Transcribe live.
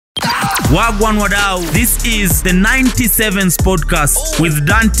Wagwan wadau, this is the 97's podcast with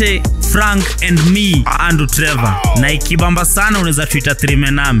Dante, Frank and me, Andrew Trevor. Na ikibamba sana unaweza tuita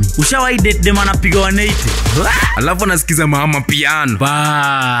trime nami. Ushawahi date dem anapiga 180? Alafu nasikiza mama piano.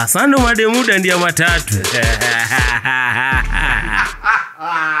 Ba, sando mademuda ndia matatu.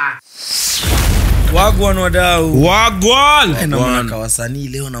 Wagwan wadau. Wagwan. Na mwana wasanii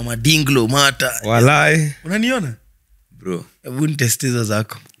leo na madinglo mata. Walai. Unaniona? Bro, hebu nitestiza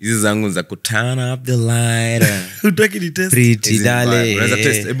zako. hizi zangu za turn up the light. Utaki ni test? Pretty dale. Unaweza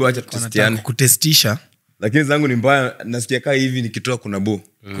test, hebu acha tutestiane. Kutestisha. Lakini zangu ni mbaya, nasikia kaa hivi nikitoa kuna bo.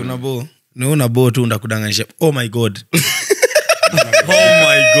 Kuna bo. Niona bo tu ndakudanganisha. Oh my god. Oh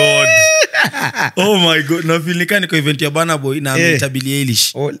my god. Oh my god. Na feel nikani kwa event ya Burna Boy na ameita Billie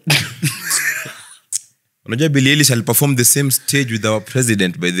Eilish. Unajua Billie Eilish aliperform the same stage with our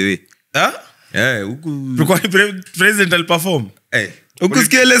president, by the way. Huku kwa president aliperform.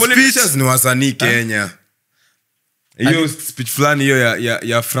 Ukusikia ile speeches ni wasanii Kenya. Hiyo speech fulani hiyo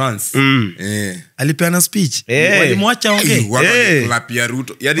ya France. Alipeana speech. Walimwacha ongee. Wakalapia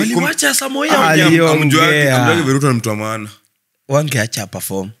Ruto. Yaani walimwacha Samoa amjua Ruto ni mtu wa maana. Wangeacha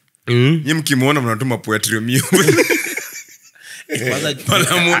perform. Nyinyi mkimuona mnatuma poetry mio.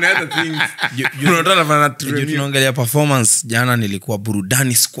 Wala muone hata things. Tunataka fanya trio. Tunaongelea performance. Jana nilikuwa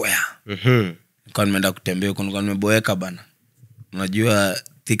Burudani Square. Nilikuwa nimeenda kutembea huko, nilikuwa nimeboeka bana. Unajua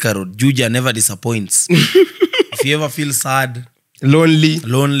Thika Road, Juja never disappoints. If you ever feel sad,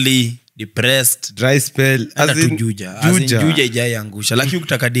 lonely, depressed, dry spell, as in Juja ijaiangusha. Lakini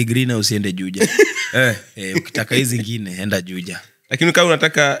ukitaka degree na usiende Juja. Ukitaka hizi zingine enda Juja. Lakini kama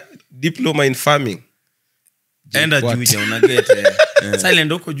unataka diploma in farming, enda Juja unaget.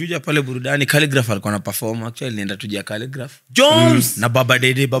 Silent huko Juja pale Burudani, Calligraph alikuwa na perform. Actually nienda tujia Calligraph Jones na Baba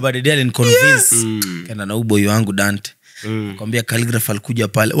Dede aliniconvince. Kaenda na uboy wangu Dante. Kwambia Calligraph alikuja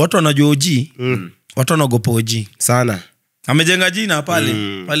pale. Watu wanajua OG. Watu wanaogopa OG sana. Amejenga jina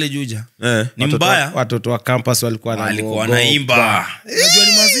pale Juja. Ni mbaya. Watoto wa campus walikuwa wanaimba.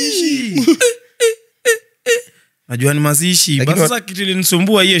 Najua ni mazishi. Basi sasa kitu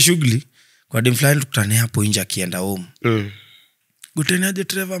ilinisumbua hiyo shughuli. Kwa dem fulani tukutane hapo nje akienda home. Gutenaje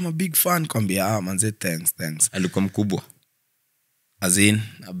Trevor, I'm a big fan. Kwambia manze thanks. Alikuwa mkubwa. Azin,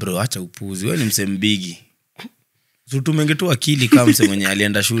 bro acha upuzi. Wewe ni msem bigi. Tutumenge tu akili kama msem mwenye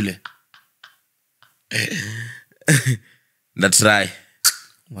alienda shule. That's right.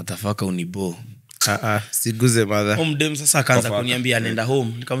 Motherfucker unibo. Siguze mother. Dem sasa akaanza kuniambia anaenda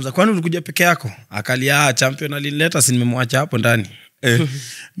home. Nikamuza kwani ulikuja peke yako? Akalia champion alinileta, si nimemwacha hapo ndani.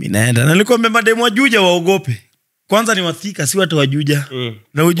 Mimi naenda. Na nilikuwa mbeba demo Juja waogope. Kwanza ni Wathika, si watu wa Juja.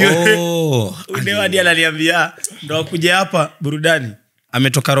 Na ujue ndio hadi ananiambia ndo akuje hapa Burudani.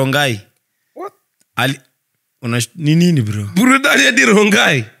 Ametoka Rongai. What? Nini bro? Burudani hadi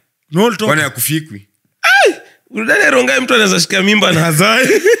Rongai. Kwani akufikwi? Burudani Rongai mtu anaweza shika mimba na hazai.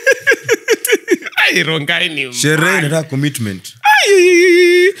 Rongai ni sherehe na commitment.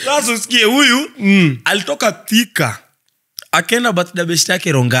 Sasa usikie huyu alitoka Thika. Akaenda birthday bash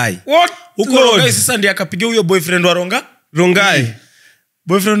yake Rongai. What? Huko Rongai sasa ndiye akapiga huyo boyfriend wa Rongai.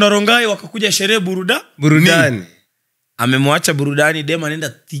 Boyfriend wa Rongai wakakuja sherehe Burudani. Amemwacha Burudani, dem anaenda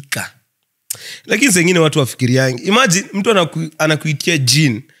Thika. Lakini zingine watu wafikiriangi. Imagine mtu anakuitia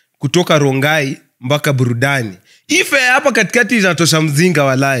jin kutoka Rongai mpaka Burudani. Ife hapa katikati inatosha mzinga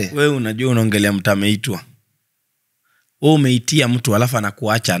walai. Wewe unajua unaongelea mtu ameitwa. Wewe umeitia mtu alafu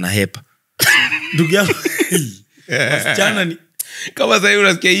anakuacha anahepa. Ndugu yangu. Wasichana ni kama sasa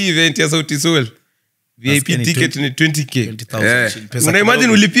unasikia hii event ya Sauti Sol. VIP ticket ni 20k. Una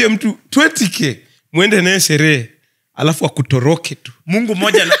imagine ulipie mtu 20k. Muende naye sherehe. Alafu akutoroke tu. Mungu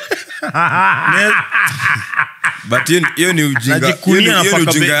mmoja na but hiyo ni ujinga. Hiyo ni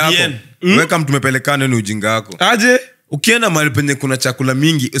ujinga yako. Weka mtu tumepelekana ni ujinga yako. Aje? Ukienda mahali penye kuna chakula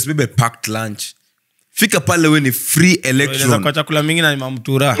mingi, usibebe packed lunch. Fika pale wewe ni free election. Kwa chakula mingi na ni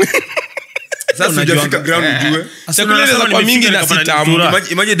mamtura. Sasa unajifika ground ujue. Chakula inaweza kwa mingi na sitamu.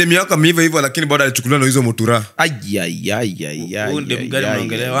 Imagine demu yako ameiva hivyo lakini bado alichukuliwa na hizo mutura. Huyu ndem gani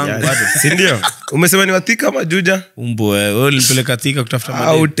unaongelea wangu bado? Si ndio? Umesema ni Wathika ama Juja? Umbo wewe ulipeleka Thika kutafuta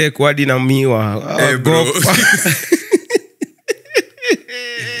madeni. Au take wadi na miwa.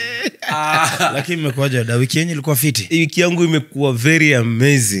 Lakini imekuaje da? Wiki yenyewe ilikuwa fiti. Wiki yangu imekuwa very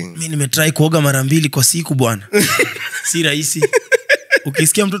amazing. Mimi nimetry kuoga mara 2 kwa siku bwana. Si rahisi.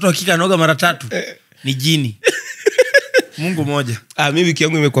 Ukisikia mtoto hakika anaoga mara 3 ni jini. Mungu moja. Mimi wiki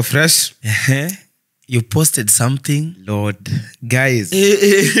yangu imekuwa fresh. You posted something, Lord. Guys,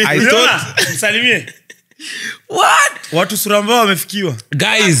 I thought salimie. What? Watu sura ambao wamefikiwa.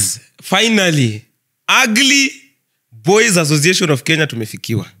 Guys, finally Ugly Boys Association of Kenya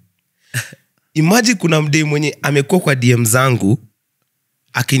tumefikiwa. Imagine kuna mdei mwenye amekuwa kwa DM zangu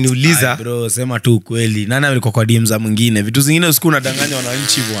akiniuliza bro, sema tu kweli. Nani alikuwa kwa DM za mwingine? Vitu zingine usiku unadanganya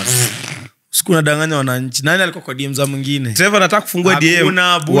wananchi bwana. Usiku unadanganya wananchi. Nani alikuwa kwa DM za mwingine? Trevor nataka kufungua DM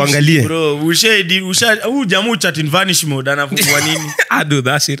uangalie. Bro, huyu jamu chat in vanish mode anafungua nini? I do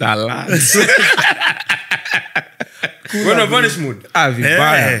that shit a lot. Kuna vanish mode.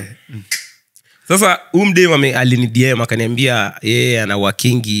 Vibaya. Sasa mdem alini DM akaniambia yeye ana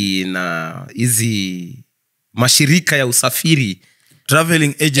workingi na hizi mashirika ya usafiri,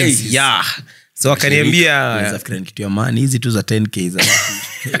 traveling agencies. So akaniambia kitu ya maana hizi tu za 10k za.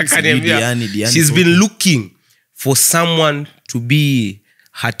 Akaniambia she's been looking for someone to be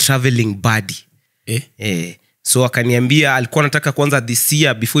her traveling buddy. So akaniambia alikuwa anataka kwanza this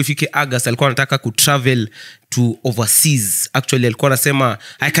year before ifike August alikuwa anataka ku travel to overseas. Actually alikuwa anasema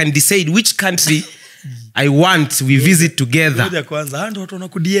I can decide which country I want we visit together. Ngoja kwanza ndo watu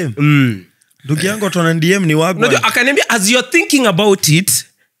wanaku DM. Ndugu yangu watu wana DM ni wapi? Unajua akaniambia as you're thinking about it,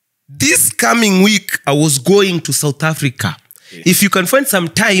 this coming week I was going to South Africa. If you can find some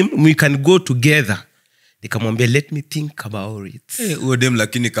time we can go together. Nikamwambia let me think about it. Dem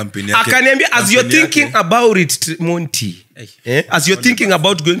lakini kampeni yake. Akaniambia as you're thinking about it Monty. As you're thinking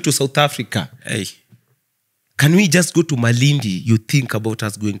about going to South Africa. Can we just go to Malindi? You think about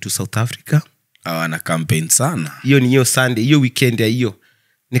us going to South Africa? Ana campaign sana. Hiyo ni hiyo Sunday, hiyo weekend ya hiyo.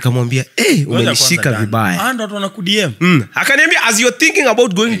 Nikamwambia umenishika vibaya. Ndo watu wanaku DM. Akaniambia as you're thinking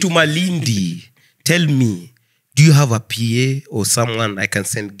about going to Malindi, tell me, do you have a PA or someone I can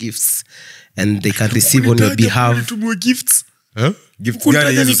send gifts and they can receive on your behalf? Tumwe gifts. Gifts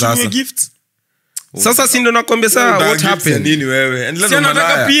gani hizo sasa? Sasa si ndo nakwambia sasa what happened? Nini wewe? Endelea na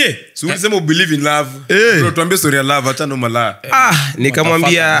malaya. Si unasema believe in love. Bro, tuambie story ya love acha no malaya.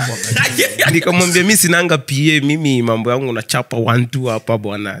 Nikamwambia mimi sinanga PA, mimi mambo yangu nachapa 1-2 hapa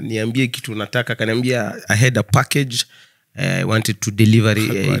bwana. Niambie kitu nataka. Kaniambia I had a package I wanted to deliver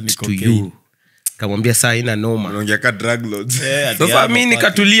it to you. Kamwambia saa ina noma. Unaongea ka drug lords. Sasa mimi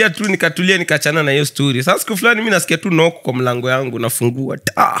nikatulia nikachana na hiyo story. Sasa siku fulani mimi nasikia tu knock kwa mlango yangu nafungua.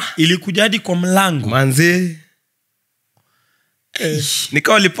 Ilikuja hadi kwa mlango. Manze.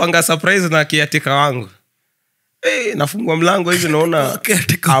 Nikao lipanga surprise na kiatika wangu. Nafungua mlango hivi naona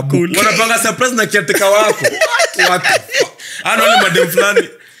wanapanga surprise na kiatika wako. What? Ana wale madem fulani.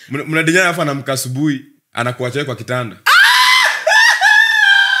 Mnadinyana hapa na mkasubuhi anakuacha kwa kitanda.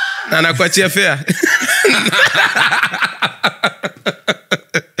 Na anakuachia fare.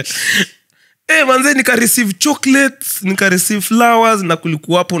 Manze nika receive chocolates, nika receive flowers na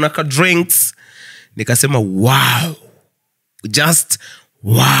kulikuwa hapo na ka drinks. Nikasema wow. Just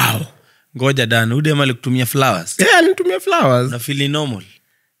wow. Ngoja Dan, ude mali kutumia flowers. Nitumia flowers. Na feel normal.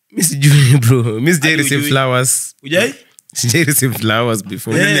 Mimi sijui bro. Mimi sijai receive flowers. Ujai? Sijai receive flowers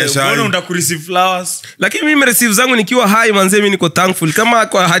before. Mbona unataka receive flowers? Lakini mimi receive zangu nikiwa high manze, mimi niko thankful. Kama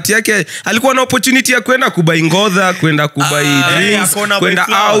kwa hati yake alikuwa na opportunity ya kwenda kubai ngodha, kwenda kubai drinks,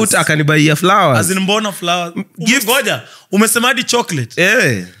 kwenda out akanibaia flowers. As in mbona flowers? Ngoja, umesema hadi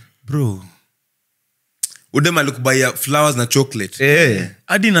chocolate. Bro. Udem alikubaia flowers na chocolate.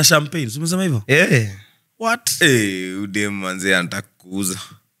 Hadi na champagne. Umesema hivyo? What? Udem manze anataka kuuza.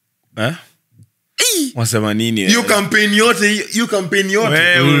 Wasema nini? Hiyo campaign yote.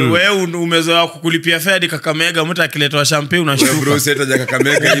 Wewe umezoea kukulipia fare hadi Kakamega, mtu akiletwa champagne unashtuka. Bro, seta ja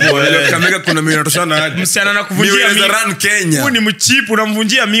Kakamega. Kakamega kuna mimi natoshana hadi. Msichana anakuvunjia miwa run Kenya. Huyu ni mchipu,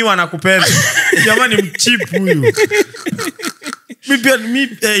 unamvunjia miwa anakupenda. Jamani mchipu huyu.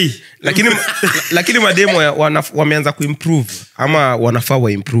 Lakini mademo wameanza kuimprove ama wanafaa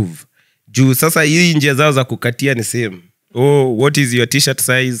wa improve. Juu sasa hii njia zao za kukatia ni same. What is your t-shirt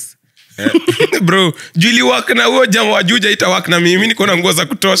size? Bro, Julie work na huo jamaa wa Juja ita work na mimi niko na nguo za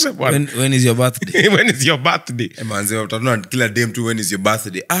kutosha bwana. When is your birthday? When is your birthday? Manze utatuna kila dem tu when is your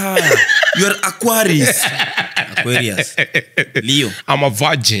birthday? You are Aquarius. Leo. I'm a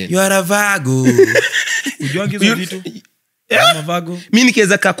virgin. You are a Virgo. Ujuangi hizo vitu? I'm a Virgo. Mimi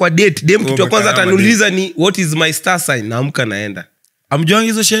nikiweza kwa date, dem kitu kwanza ataniuliza ni what is my star sign, naamka naenda. Amjuangi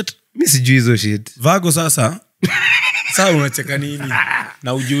hizo shit? Mimi sijui hizo shit. Virgo sasa. Sasa unacheka nini?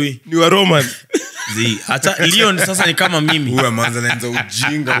 Na ujui. Ni wa Roman. Hata Leon sasa ni kama mimi. Huyu manza anaanza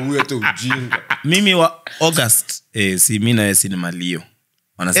ujinga, huyu hata ujinga. Mimi wa August. Si mimi na wewe si ni Malio.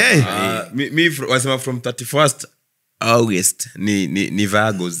 Wanasema mimi wasema from 31st August ni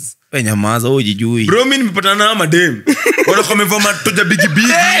Virgos. Wewe nyamaza wewe ujijui. Bro mimi nimepatana na madem. Wanakomeva matoja big big.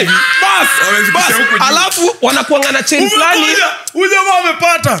 Bas. Alafu wanakuanga na chain fulani. Huyo jamaa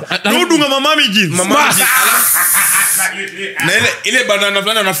amepata. Nudunga mamami jeans. Na ile banana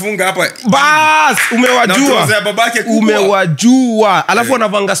fulani anafunga hapa. Bas, umewajua. Alafu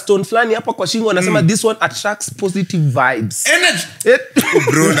wanavanga stone fulani hapa kwa shingo wanasema this one attracts positive vibes. Energy.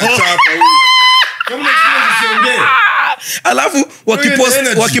 Bro na chapa. Kama usiongee. Alafu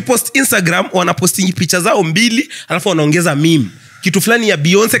wakipost Instagram wanapostingi picha zao 2 alafu wanaongeza meme. Kitu fulani ya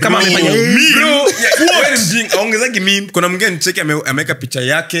Beyonce kama amefanya meme. Bro, wewe mjinga, aongezaki meme. Kuna mwingine nicheke ameweka picha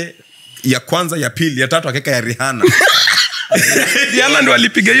yake ya kwanza, ya pili, ya tatu akaweka ya Rihanna. Rihanna ndo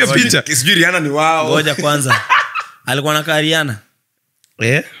alipiga hiyo picha. Sijui Rihanna ni wao. Ngoja kwanza. Alikuwa na Rihanna.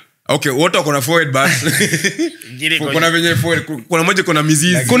 Okay, wote wako na forehead but kuna venye forehead, kuna moja kuna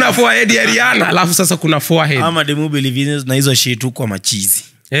mizizi. Kuna forehead ya Rihanna, alafu sasa kuna forehead. Ama demu believe na hizo shit huko machizi.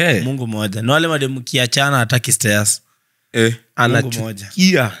 Mungu mmoja. Na wale mademu kiachana hataki stairs.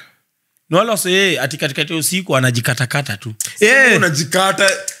 Anachukia. Na wale wase ati katikati usiku anajikatakata tu. Unajikata.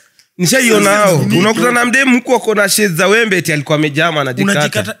 Nishaiona hao. Unakuta na mdemu huko ako na shades za wembe eti alikuwa amejama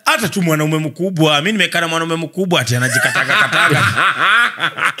anajikata. Hata tu mwanaume mkubwa. Mimi nimekaa na mwanaume mkubwa ati anajikataka.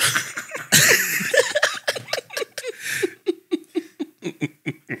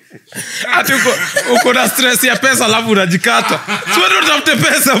 Ati uko na stress ya pesa alafu unajikata. Sio ndio utafute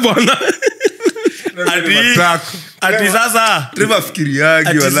pesa bwana. Ati sasa Trevor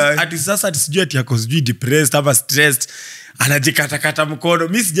fikiriagi wallahi. Ati sasa ati sijui ati yako sijui depressed ama stressed. Anajikatakata mkono.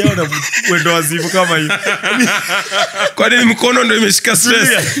 Mimi sijaona mwendo wazimu kama hiyo. Kwa nini mkono ndio imeshika stress?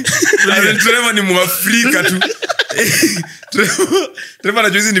 Trevor ni Mwafrika tu. Trevor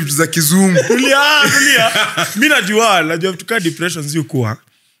anajua hizi ni vitu za kizungu. Tulia. Mimi najua vitu kama depression sio kuwa.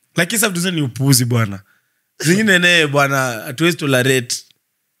 Lakini sasa vitu ni upuzi bwana. Zingine bwana hatuwezi tolerate.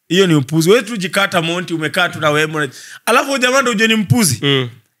 Hiyo ni upuzi. Wewe tu jikata monti umekaa tu na wewe. Alafu jamaa ndio ni mpuzi.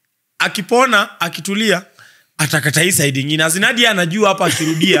 Akipona, akitulia atakata hii side nyingine. Azinadi anajua hapa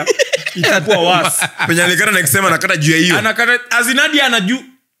akirudia itakuwa worse. Penye alikata na kusema anakata juu ya hiyo. Anakata Azinadi anajua.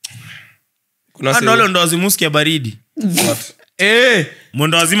 Kuna wale ndo wazimuski ya baridi.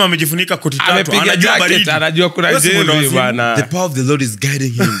 Mwendo wazima amejifunika koti tatu. Anajua baridi. Anajua kuna jezi bana. The power of the Lord is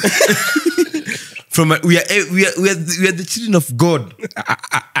guiding him. We are the children of God.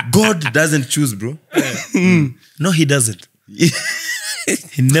 God doesn't choose, bro. No, he doesn't.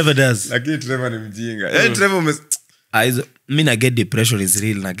 He never does. Lakini Trevor ni mjinga. Trevor mimi na get depression is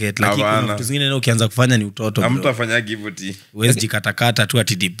real na get, lakini kuna vitu zingine ukianza kufanya ni utoto. Hamtafanyagi hivyo ti. Wewe jikatakata tu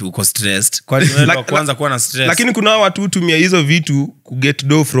ati deep uko stressed. Kwani wewe kwanza kuwa na stress. Lakini kuna watu hutumia hizo vitu ku get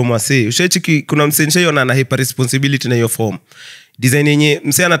dough from ase. Ushachiki kuna msenshayo na hyper responsibility na hiyo form. Design yenye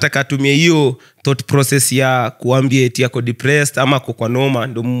msee anataka atumie hiyo thought process ya kuambia eti yako depressed ama kwa noma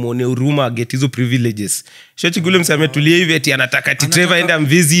ndo muone huruma get hizo privileges. Shoti kule msee ametulia hivi eti anataka ati Trevor enda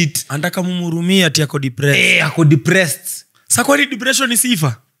visit. Anataka mumhurumia ati yako depressed. Ako depressed. Sasa kwa depression ni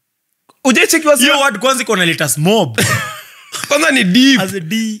sifa. Ujacheki wasi hiyo word kwanza iko na letters mob. Kwanza ni deep. As a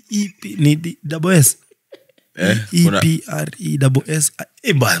D E P ni double S. E P R E double S.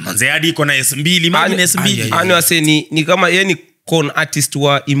 Bwana manze hadi iko na S2, mimi ni S2. Ani wase ni kama yani con artist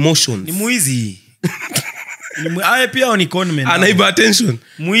wa emotions. Ni muizi. Aye pia ni con man. Anaiba attention.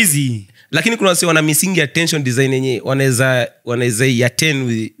 Muizi. Lakini kuna wase wana missing attention design yenye wanaweza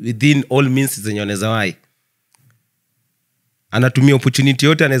attain within all means zenye wanaweza wai. Anatumia opportunity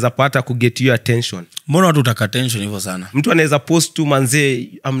yote anaweza pata ku get your attention. Mbona watu utaka attention hivyo sana? Mtu anaweza post tu manze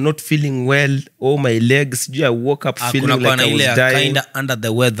I'm not feeling well, oh my legs, I woke up feeling like I was dying. Kinda under the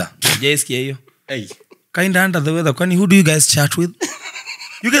weather. Jesikia hiyo? Kinda under the weather. Kwani who do you guys chat with?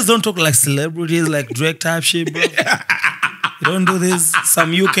 You guys don't talk like celebrities, like Drake type shit, bro. You don't do this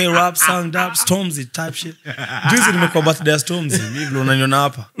some UK rap song dub Stormzy type shit. Juzi nimekuwa birthday Stormzy, mimi vile unaniona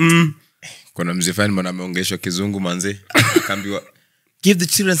hapa. Kuna mzee fani mbona ameongeshwa kizungu manze. Akaambiwa give the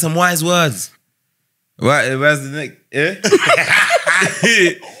children some wise words. Where's the neck?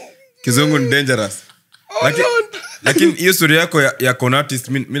 Kizungu ni dangerous. Lakini hiyo story yako ya con artist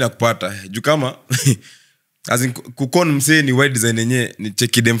mimi nakupata. Juu kama as in kukon msee ni wide design yenyewe ni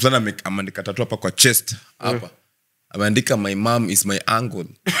cheki dem fulani ameandika tattoo hapa kwa chest hapa. Ameandika my mom is my angle.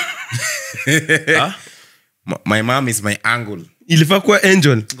 My mom is my angle. Ilifaa kuwa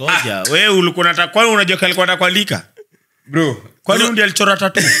angel. Ngoja, wewe ulikuwa unataka kwani unajua alikuwa anataka kuandika? Bro, kwani ndiye alichora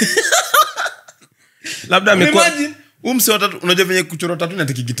tattoo? Labda amekuwa imagine msee tattoo unajua venye kuchora tattoo na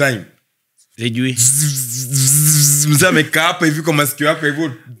take time. Sijui. Mzee amekaa hapa hivi kwa masikio yako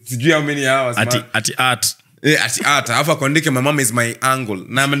hivyo sijui how many hours. Ati art. ati hata afa kuandike my mom is my angle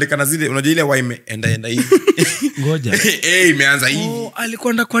na ameandika na zile unajua ile enda hivi ngoja imeanza hivi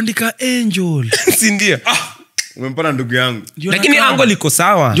alikwenda kuandika angel si ndio umempata ndugu yangu lakini angle liko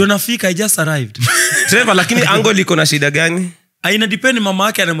sawa ndio nafika I just arrived Trevor lakini angle liko na shida gani aina depend mama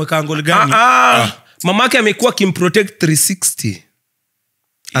yake anamweka angle gani mama yake amekuwa kimprotect 360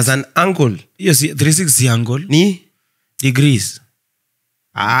 as an angle hiyo si 360 angle ni degrees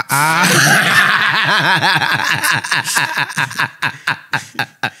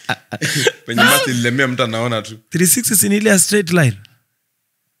penye basi lilemea mtu anaona tu 360 si ile straight line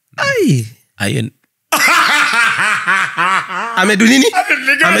ai amedu nini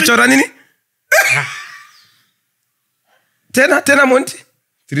amechora nini tena Monty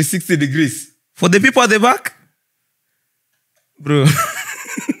 360 degrees for the people at the back bro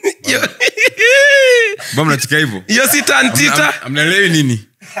bam nachika hivyo hiyo si tantita amnaelewi nini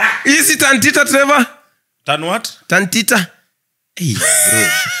hii si tantita Trevor tan what tantita bro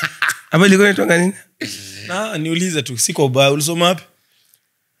aba liko inaitwa nini niulize tu siko ubaya ulisoma wapi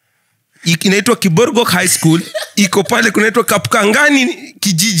inaitwa Kiborgo High School iko pale kunaitwa Kapkangani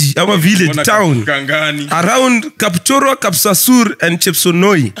kijiji ama village town Kapkangani around Kapchorwa Kapsasur and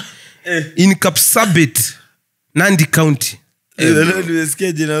Chepsonoi in Kapsabet Nandi County.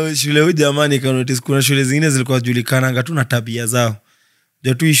 Nimesikia jina shule huyu jamani ka notice kuna shule zingine zilikuwa julikana tu na tabia zao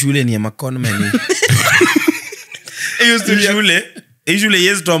ndio tu shule ni ya maconman hiyo shule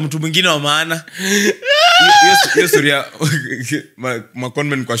yesu tu mtu mwingine wa maana hiyo story ya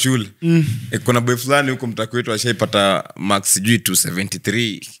maconman kwa shule kuna boy fulani huko mtako wetu ashaipata max sijui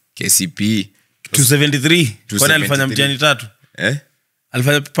 273 KCPE 273 kwani alifanya mtihani 3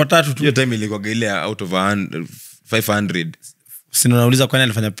 alifanya paper 3 tu hiyo time ilikuwa ile out of 500 sina nauliza kwani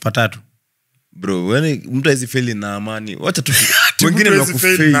alifanya paper 3 bro wewe mtu hizi fail na amani wacha tu wengine ni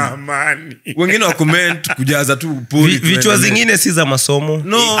wakufail na amani wengine wa comment kujaza tu poli vichwa zingine si za masomo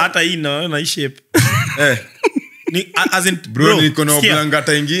no hata hii na hii shape ni as in bro niko na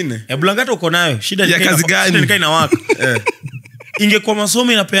blangata nyingine blangata uko nayo shida ya kazi gani shida nikai na wako ingekuwa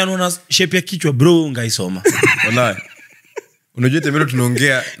masomo inapeanwa na shape ya kichwa bro ngaisoma wallahi unajua temelo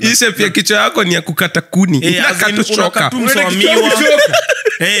tunaongea hii shape ya kichwa yako ni ya kukata kuni unakata tu msomiwa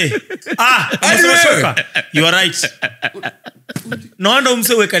umeshoka you are right naona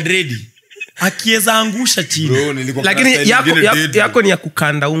umseweka dredi akiweza angusha chini lakini yako ni ya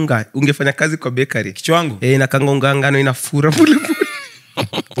kukanda unga ungefanya kazi kwa bakery kichwa wangu inakanga unga ngano inafura pole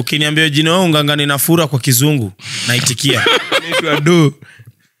ukiniambia jina wewe unga ngano inafura kwa kizungu naitikia ado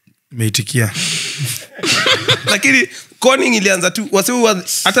meitikia lakini Conning ilianza tu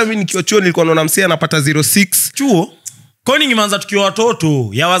hata mimi nikiwa chuo nilikuwa naona msee anapata 06 chuo Conning imeanza tukiwa watoto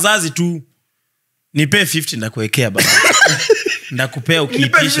ya wazazi tu nipe 50 ndakuwekea baba ndakupea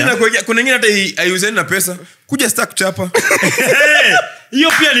ukiitisha kuna nyingine hata haiuzeni na pesa kuja star kuchapa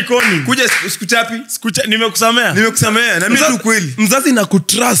hiyo pia ni Conning kuja sikuchapi nimekusamea na mimi tu kweli mzazi na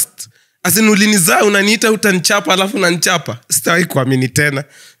kutrust asinuliniza unaniita utanichapa alafu unanichapa sitawahi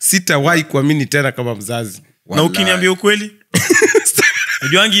kuamini tena kama mzazi na ukiniambia ukweli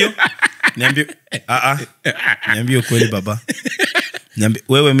ujuangi hiyo niambie niambie ukweli baba niambie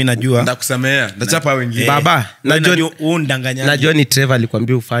wewe mimi najua ndakusamea ndachapa wengine baba najua undanganya najua ni Trevor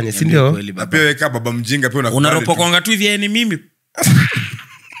alikwambia ufanye si ndio na pia weka baba mjinga pia unaropa kwanga tu hivi ni mimi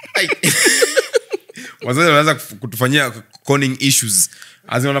wazazi wanaanza kutufanyia Conning issues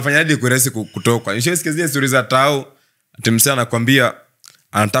azima wanafanya hadi kwa rahisi kutoka nishasikia zile stories za tao atimsana anakuambia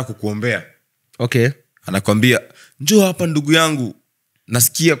anataka kukuombea okay anakuambia njoo hapa ndugu yangu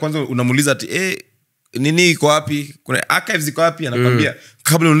nasikia kwanza unamuuliza ati nini iko wapi kuna archives iko wapi anakuambia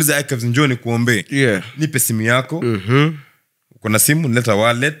kabla uniulize archives njoo nikuombee nipe simu yako kuna simu nileta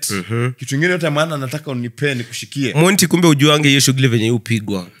wallet kitu kingine yote maana nataka unipe nikushikie Monty kumbe ujuange hiyo shughuli venye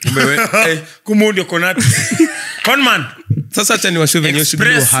upigwa kumbe wewe kumbe ndio konati conman sasa acha niwashow venye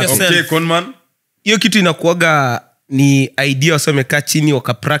shughuli okay conman hiyo kitu inakuaga ni idea wasio wamekaa chini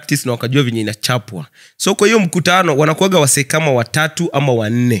wakapractice na wakajua venye inachapwa so kwa hiyo mkutano wanakuaga wasee kama 3 ama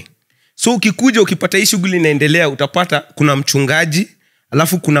 4 so ukikuja ukipata hii shughuli inaendelea utapata kuna mchungaji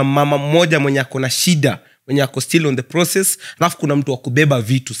alafu kuna mama mmoja mwenye ako na shida mwenye ako still on the process alafu kuna mtu wa kubeba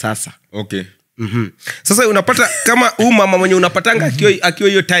vitu sasa okay sasa unapata kama huyu mama mwenye unapatanga akiwa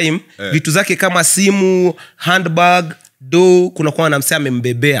hiyo time vitu zake kama simu handbag do kuna kwa namsema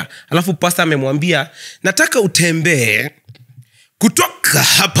amembebea alafu pastor amemwambia nataka utembee kutoka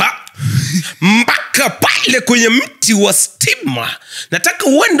hapa mpaka pale kwenye mti wa stima nataka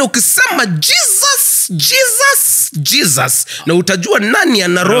uende ukisema Jesus Jesus na utajua nani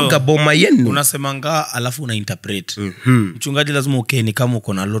anaroga boma yenu. Unasemanga alafu una interpret. Mchungaji lazima ukeni kama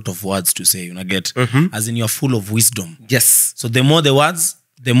uko na a lot of words to say, una get? As in you're full of wisdom. Yes. So the more the words,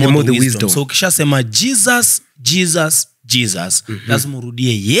 the more the wisdom. So ukishasema Jesus lazima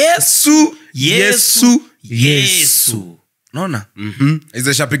urudie Yesu. Unaona?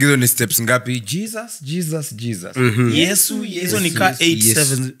 Hizo shapiga hizo ni steps ngapi? Jesus. Yesu hizo ni ka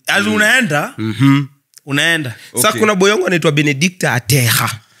 8-7. As unaenda. Sasa kuna boyongo anaitwa Benedicta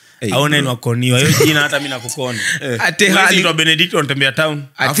Ateha. Au neno akoniwa. Hiyo jina hata mimi nakukoni. Ateha anaitwa Benedicta unatembea town.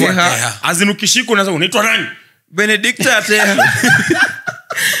 Ateha. Azinukishika unasema unaitwa nani? Benedicta Ateha.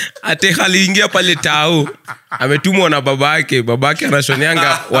 Ateha aliingia pale tao. Ametumwa na babake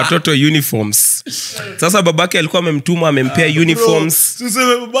anashoneanga watoto uniforms. Sasa babake alikuwa amemtuma amempea uniforms.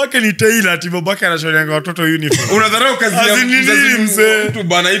 Sasa babake ni tailor ati babake anashoneanga watoto uniforms. Unadharau kazi ya mzee mtu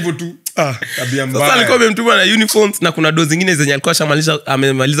bana hivyo tu. Tabia mbaya. Sasa alikuwa amemtuma na uniforms na kuna dozi zingine zenye alikuwa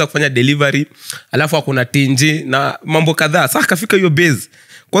amemaliza kufanya delivery. Alafu hakuna tinji na mambo kadhaa. Sasa akafika hiyo base.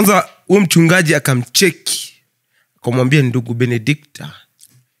 Kwanza huyo mchungaji akamcheki. Akamwambia ndugu Benedicta,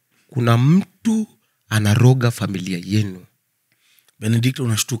 kuna mtu anaroga familia yenu. Benedicta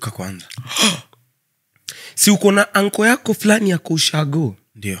unashtuka kwanza. Si uko na anko yako fulani yako ushago?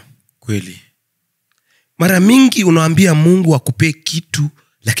 Ndio. Kweli. Mara mingi unaambia Mungu akupe kitu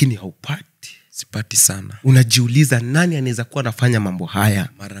lakini haupati. Sipati sana. Unajiuliza nani anaweza kuwa anafanya mambo haya?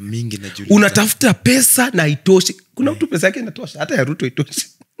 Mara mingi najiuliza. Unatafuta pesa na haitoshi. Kuna mtu pesa yake inatosha, hata ya Ruto haitoshi.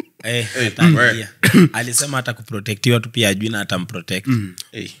 Alisema hata kuprotectiwa tu pia ajui na atamprotect.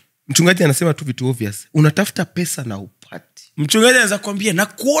 Mchungaji anasema tu vitu obvious. Unatafuta pesa na upati. Mchungaji anaweza kuambia na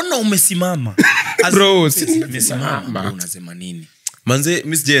kuona umesimama. Bro, umesimama. Unasema nini? Manze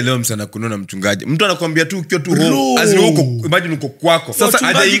mimi sijaelewa msana kunona mchungaji. Mtu anakuambia tu ukiwa tu home. As uko imagine uko kwako. Sasa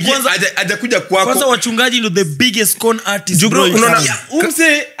hajakuja kwako. Kwanza wachungaji ndio the biggest con artist. Bro, unaona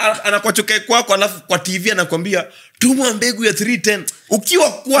umse anakuachoka kwako alafu kwa TV anakuambia tuma mbegu ya 310.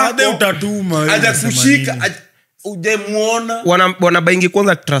 Ukiwa kwako utatuma. Hajakushika. Ujemuona. Wanabaingi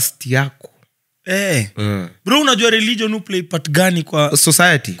kwanza trust yako. Bro, unajua religion play part gani kwa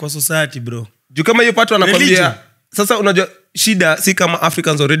society? Kwa society bro. Juu kama hiyo part wanakwambia. Sasa unajua shida si kama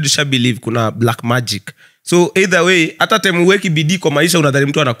Africans already should believe kuna black magic. So either way hata temuweki bidii kwa maisha unadhani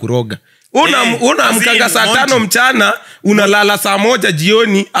mtu anakuroga. Unaamkanga saa 5 mchana unalala saa 1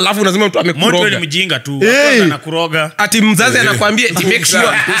 jioni alafu unasema mtu amekuroga. Mtu ni mjinga tu anakuroga. Ati mzazi anakuambia make sure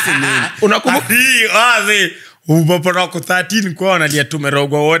unakumbuka Upapona kwa 13 kwa wanalia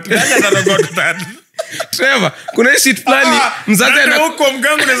tumerogwa wote. Gani atarogwa 13? Trevor, kuna shit fulani mzazi huko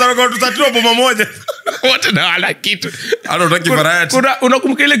mgangu naweza rogwa 13 hapo pamoja. Wote na wala kitu. Anataka variety.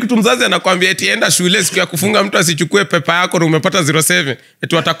 Unakumbuka ile kitu mzazi anakuambia eti enda shule siku ya kufunga mtu asichukue pepa yako na umepata 07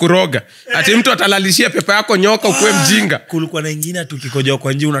 eti watakuroga. Ati mtu atalalishia pepa yako nyoka ukue mjinga. Kulikuwa na nyingine tukikojoa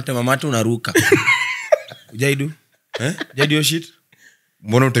kwa nje unatema mate unaruka. Ujaidu? Jadi hiyo shit?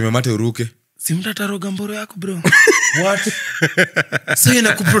 Mbona uteme mate uruke? Si mtu ataroga mboro yako bro. What? Sasa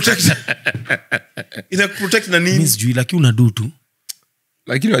inakuprotect. Inakuprotect na nini? Mimi sijui lakini unadu tu.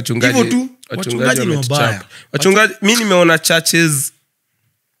 Lakini wachungaji ni wabaya. Wachungaji mimi nimeona churches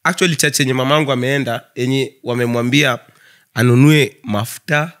actually church yenye mamangu ameenda yenye wamemwambia anunue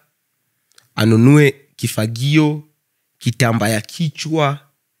mafuta, anunue kifagio, kitamba ya kichwa,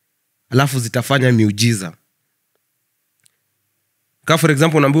 alafu zitafanya miujiza. Kwa for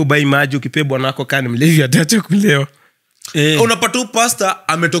example unaambiwa buy maji ukipe bwana wako kani mlevi ataacha kulewa. Unapata pastor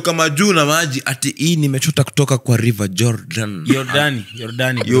ametoka majuu na maji ati hii nimechota kutoka kwa river Jordan. Yordani.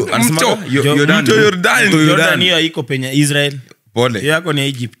 Jordan hiyo iko penye Israel. Pole. Yako ni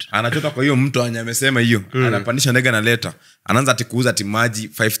Egypt. Anachota kwa hiyo mto amesema hiyo. Anapandisha ndege na leta. Anaanza ati kuuza ati maji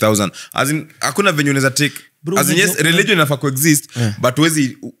 5000. As in hakuna venye unaweza take. As in yes religion inafaa coexist but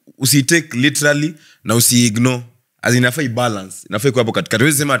usi take literally na usi ignore. As in inafaa balance. Inafaa kuwa hapo katikati.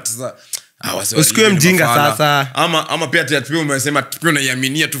 Wewe sema sasa usikue mjinga sasa. Ama pia pia umesema pia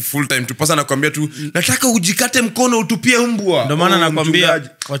unaiaminia tu full time tu pasa nakwambia tu nataka ujikate mkono utupie mbwa. Ndio maana nakwambia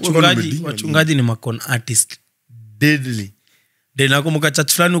wachungaji ni macon artist deadly. Ndio nakumbuka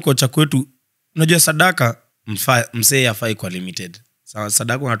church fulani uko cha kwetu. Unajua sadaka msee afai kwa limited. Sawa,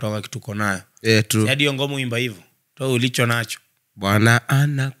 sadaka unatoa kitu uko nayo. True. Hadi hiyo ngoma uimba hivyo. Toa ulicho nacho. Bwana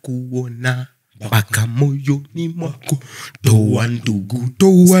anakuona mpaka moyoni mwako, toa ndugu,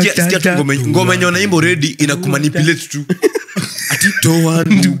 toa dada. Ngoma yenye unaimba already inakumanipulate tu. Ati toa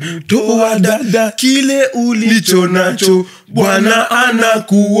ndugu, toa dada, kile ulicho nacho Bwana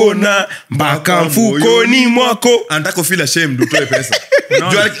anakuona mpaka mfukoni mwako. Anataka feel ashamed utoe pesa.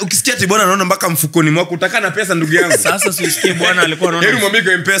 ukisikia ati bwana anaona mpaka mfukoni mwako utakaa na pesa ndugu yangu. Sasa usikie bwana alikuwa anaona. Hebu mwambie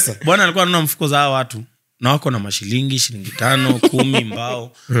kwa M-Pesa. Bwana alikuwa anaona mfuko za hao watu. Na wako na mashilingi, shilingi 5, 10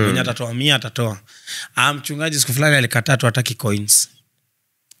 mbao. Mwenye atatoa 100 atatoa. Mchungaji siku fulani alikataa tu hataki coins.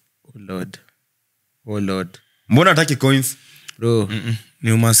 Oh Lord. Mbona hataki coins? Bro.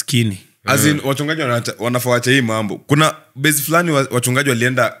 Ni umaskini. As in wachungaji wanafaa waache hii mambo. Kuna base fulani wachungaji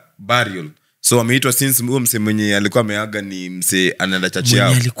walienda burial. So wameitwa since huyo mse mwenye alikuwa ameaga ni mse anaenda chachi yao.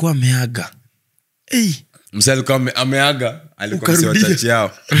 Mwenye alikuwa ameaga. Mse alikuwa ameaga, alikuwa mse wa chachi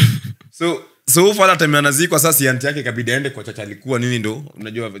yao. So ufala time anazikwa sasa aunti yake ikabidi aende kwa chachi alikuwa nini ndo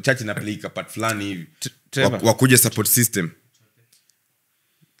unajua chachi na play part fulani hivi. Wakuja support system.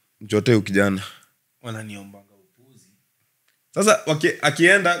 Jote ukijana. Wananiombanga upuzi. Sasa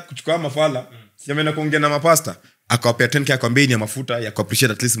akienda kuchukua mafala, si ameenda kuongea na mapasta, akawapea 10k akwambia ni ya mafuta ya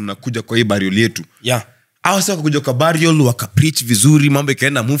appreciate at least mnakuja kwa hii burial yetu. Yeah. Hao sasa wakakuja kwa burial wakapreach vizuri, mambo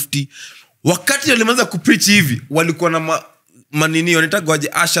ikaenda mufti. Wakati walianza kupreach hivi, walikuwa na manini wanataka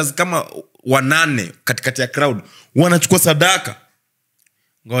waje ushers kama 8 katikati ya crowd, wanachukua sadaka.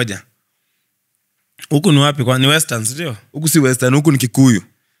 Ngoja. Huku ni wapi? Kwa ni Western ndio? Huku si Western, huku ni Kikuyu.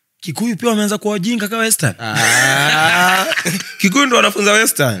 Kikuyu pia wameanza kuwa wajinga kama Western. Kikuyu ndo wanafunza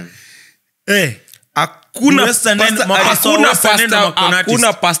Western.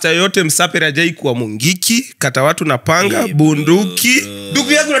 Hakuna pasta yote Msapere hajai kuwa Mungiki, kata watu na panga, bunduki.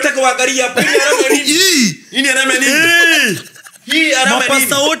 Ndugu yangu nataka waangalie hapo. Hii ni alama nini? Hii alama nini?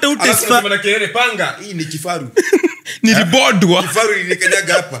 Mapasta wote utasifa. Na kelele panga. Hii ni kifaru. Nilibodwa. Kifaru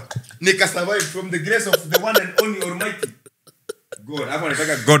ilikanyaga hapa. Nika survive from the grace of the one and only Almighty God. Hapo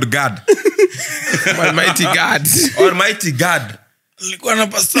nataka God. Almighty God. Almighty God. Alikuwa na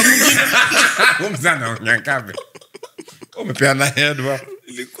pasta mwingine. Mzana unyankabe. Umepeana head wa.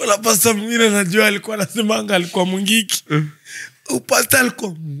 Alikuwa na pasta mwingine najua alikuwa anasemanga alikuwa Mungiki. Upasta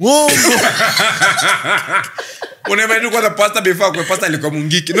alikuwa mwongo. Unaimani kwa pasta before kwa pasta alikuwa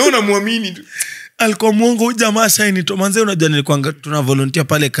Mungiki. Na unamuamini tu. Alikuwa mwongo. Ujamaa shaini to manze unajua nilikuwa tuna volunteer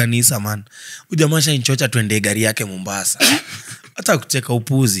pale kanisa man. Ujamaa shaini chocha tuende gari yake Mombasa. Hata kucheka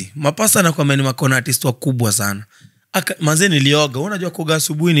upuzi. Mapasta na kwa meni makona artist wakubwa sana. Manze nilioga. Unajua kuoga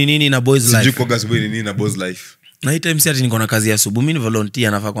asubuhi ni nini na boys life? Sijui kuoga asubuhi ni nini na boys life. Na hii time si ati niko na kazi ya asubuhi. Mimi ni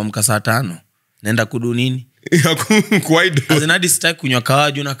volunteer nafaa kuamka saa 5. Naenda kudu nini? Kwaido. Azinadi sitaki kunywa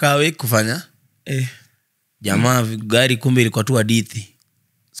kahawa juu na kahawa kufanya. Jamaa gari kumbe ilikuwa tu hadithi.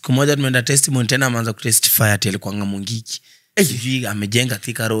 Siku moja tumeenda testimony tena ameanza kutestify ati alikuwa Mungiki. Sijui amejenga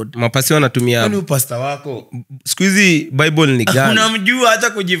Thika Road. Mapasi wanatumia. Kwani upasta wako? Siku hizi Bible ni gani? Unamjua hata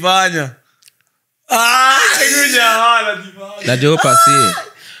kujifanya. Najua pasi.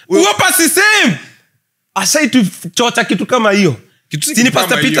 Uwa pasi same. Ashai tuchota kitu kama hiyo. Sini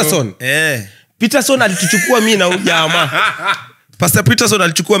Pastor Peterson. Peterson alituchukua mimi na ujamaa. Pastor Peterson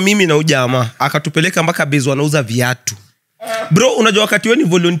alichukua mimi na ujamaa akatupeleka mpaka base wanauza viatu. Bro, unajua wakati wewe ni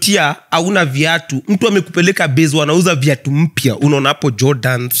volunteer hauna viatu, mtu amekupeleka base wanauza viatu mpya. Unaona hapo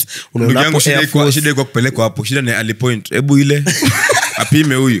Jordans, unaona hapo Air Force. Shida iko kupeleka hapo. Shida ni alipoint. Hebu ile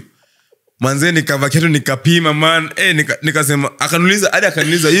apime huyu. Manze nikava kitu nikapima man. Nikasema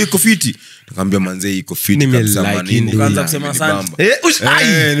akaniuliza hii iko fiti. Nikamwambia manze iko fiti kabisa man. Nikaanza kusema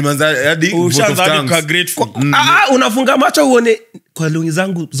asante. Ni manze hadi ushaanza kwa grateful. Unafunga macho uone kwa lungi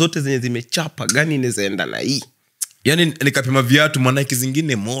zangu zote zenye zimechapa gani inaenda na hii. Yaani nikapima viatu maana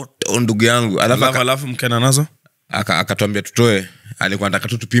zingine moto ndugu yangu. Alafu mkena nazo akatuambia tutoe. Alikuwa anataka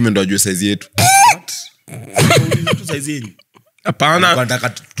tu tupime ndo ajue size yetu. Tu size yenu. Hapana. Anataka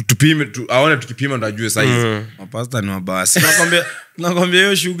tupime aone tukipima ndo ajue size. Mapasta ni mabasi. Nakwambia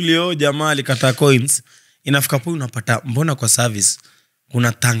hiyo shughuli hiyo jamaa alikata coins. Inafika po unapata mbona kwa service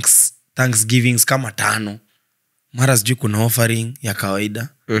kuna thanksgivings kama 5. Mara sijui kuna offering ya kawaida.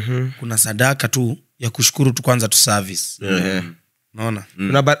 Kuna sadaka tu ya kushukuru tu kwanza tu service. Unaona?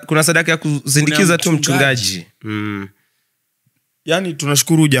 Kuna sadaka ya kuzindikiza tu mchungaji. Yaani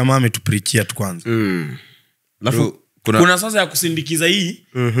tunashukuru jamaa ametuprichia tu kwanza. Alafu kuna sasa ya kusindikiza hii.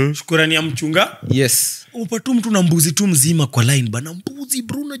 Shukrani ya mchunga. Yes. Upatu mtu na mbuzi tu mzima kwa line bana. Mbuzi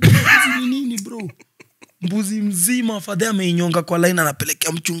bro, unajua mbuzi ni nini bro? Mbuzi mzima fadha ameinyonga kwa line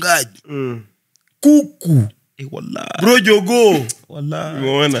anapelekea mchungaji. Kuku. Wallahi. Bro jogo. Wallahi.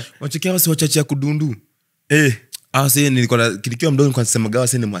 Umeona? Wachekia wasi wachache ya kudundu. Sasa nilikuwa mdogo nilikuwa nasema gawa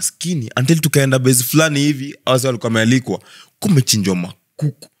sasa ni maskini until tukaenda base fulani hivi wasi walikuwa wamealikwa kumechinjwa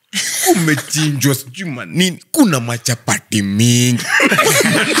makuku. Kumechinjwa sijuma nini. Kuna machapati mingi.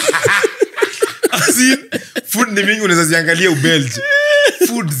 Food ni mingi unaweza ziangalia Ubelgi.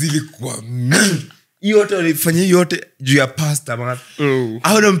 Food zilikuwa mingi. yote walifanya yote juu ya pasta man.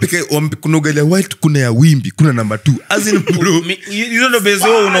 Au nampika kuna ugali ya white, kuna ya wimbi, kuna number 2. As in bro, hizo ndo base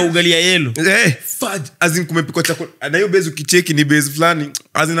wao una ugali ya yellow. Fudge. As in kumepikwa chakula. Na hiyo base ukicheki ni base fulani.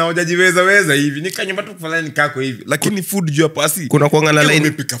 As in hawajajiweza hivi. Nikanyumba tu fulani kako hivi. Lakini food juu ya pasi. Kuna kuanga na line.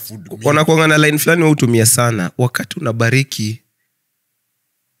 Umepika food. Kuna kuanga na line fulani wewe utumia sana wakati unabariki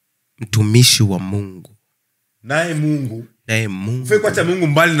mtumishi wa Mungu. Naye Mungu. Mungu. Kuacha Mungu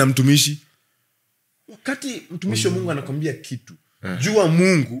mbali na mtumishi. Wakati mtumishi wa Mungu anakwambia kitu, jua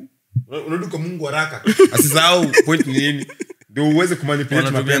Mungu, unarudi kwa Mungu haraka. Asisahau point ni nini. Ndio uweze kumanipulate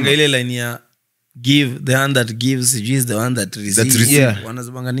mapema. Ile line ya give, the hand that gives is the one that receives. Yeah.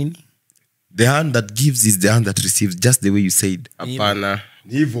 Wanazibanga nini? The hand that gives is the hand that receives, just the way you said. Hapana.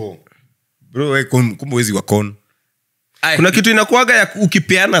 Hivyo. Bro, wewe kumbe wezi wakon. Kuna kitu inakuaga ya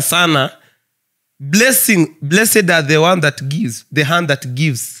ukipeana sana. Blessed are the one that gives, the hand that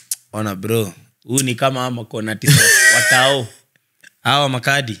gives. Ona bro, huu ni kama ama kona tisa watao. Hawa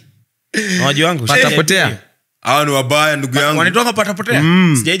makadi. Unajua wangu patapotea. Hawa ni wabaya ndugu yangu. Wanitoka patapotea.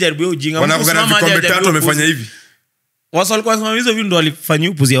 Sijaijaribu ujinga. Wanakuwa na vikombe 3 wamefanya hivi. Wasa walikuwa wanasema hizo vitu ndo walifanya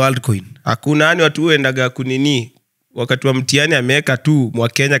upuzi ya Worldcoin. Hakuna yani watu huendaga kunini wakati wa mtihani ameweka tu mwa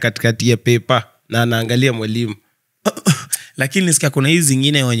Kenya katikati ya paper na anaangalia mwalimu. Lakini nisikia kuna hizi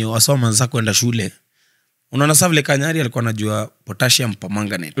zingine wenye wasoma sasa kwenda shule. Unaona sasa vile Kanyari alikuwa anajua potassium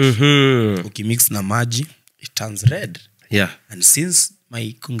permanganate. Ukimix na maji it turns red. Yeah. And since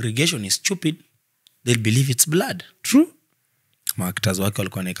my congregation is stupid, they'll believe it's blood. True. Maaktas wake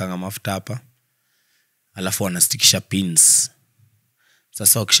walikuwa wanaekanga mafuta hapa. Alafu wanastikisha pins.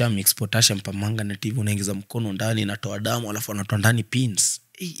 Sasa wakisha mix potassium permanganate hivi unaingiza mkono ndani inatoa damu alafu wanatoa ndani pins.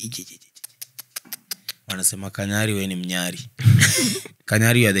 Wanasema Kanyari wewe ni mnyari.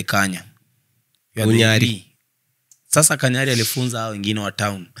 Kanyari ya the Kanya. Mnyari. Sasa Kanyari alifunza hao wengine wa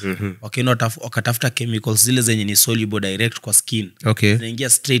town. Wakaenda wakatafuta chemicals zile zenye ni soluble direct kwa skin. Okay. Zinaingia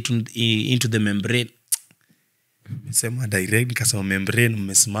straight into the membrane. Sema direct nikasema membrane,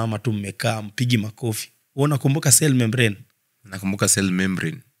 mmesimama tu mmekaa mpigi makofi. Wewe unakumbuka cell membrane? Nakumbuka cell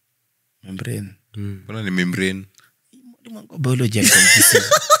membrane. Membrane. Mbona ni membrane? Mwango biology ya confusing.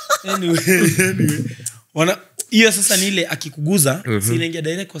 Anyway. Hiyo sasa ni ile akikuguza, si inaingia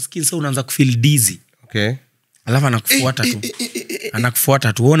direct kwa skin, so unaanza kufeel dizzy. Okay. Alafu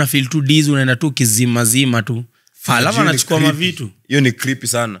anakufuata tu. Unaona feel tu dizzy, unaenda tu kizima tu. Alafu anachukua mavitu. Hiyo ni creepy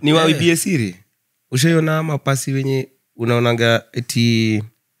sana. Ni wa ibie siri. Ushaiona ama pasi wenye unaonanga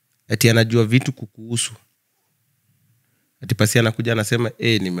eti anajua vitu kukuhusu. Ati pasi anakuja anasema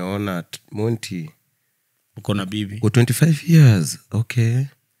nimeona Monty uko na bibi. Kwa 25 years. Okay.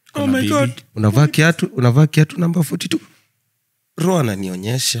 Oh my God. Unavaa kiatu number 42. Roho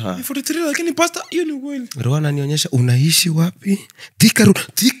ananionyesha. 43 lakini pasta hiyo ni ukweli. Roho ananionyesha unaishi wapi? Thika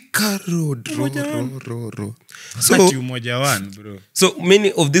Road. So mmoja one bro. So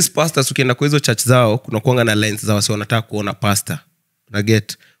many of these pastors ukienda kwa hizo church zao kuna kuanga na lines za wasi wanataka kuona pastor. Na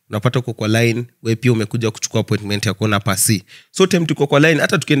get unapata uko kwa line, wewe pia umekuja kuchukua appointment ya kuona pasi. So time tuko kwa line,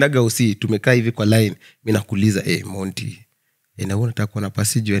 hata tukiendaga usi tumekaa hivi kwa line, mimi nakuuliza Monty na wewe unataka kuona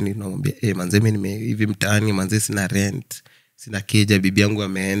pasi juu yani unamwambia manze mimi hivi mtaani manze sina rent, sina keja, bibi yangu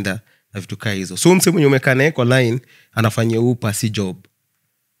ameenda na vitu kama hizo. So mse mwenye umekaa naye kwa line anafanyia huu pasi job.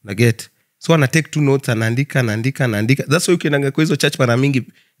 Na get. So ana take two notes, anaandika. That's why ukienda kwa hizo church mara mingi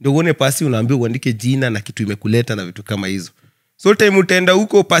ndio uone pasi unaambiwa uandike jina na kitu imekuleta na vitu kama hizo. So time utaenda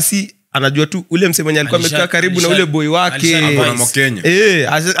huko pasi anajua tu ule mse mwenye alikuwa amekaa karibu na ule boy wake. Hapo na Kenya.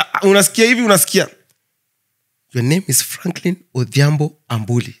 Unasikia hivi your name is Franklin Odhiambo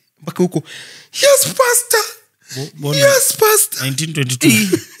Ambuli. Mpaka huko yes pastor. Yes pastor.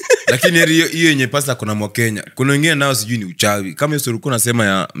 1922. Lakini hiyo yenye pasta kuna mwa Kenya. Kuna wengine nao sijui ni uchawi. Kama hiyo ulikuwa unasema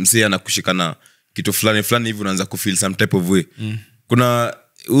ya msee anakushika na kitu fulani hivi unaanza kufeel some type of way. Kuna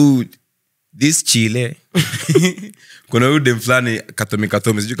this chile. Kuna dem fulani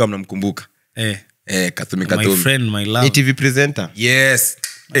Katomi sijui kama mnamkumbuka. Katomi. My friend, my love. TV presenter. Yes.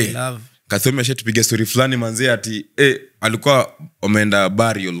 Love. Katomi ashatupiga story fulani manzi ati alikuwa ameenda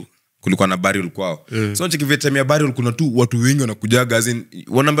burial. Kulikuwa na burial kwao. So chikivetemia burial kuna tu watu wengi wanakujaga as in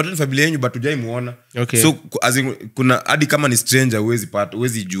wanambata familia yenu but hujai muona. Okay. So as in kuna hadi kama ni stranger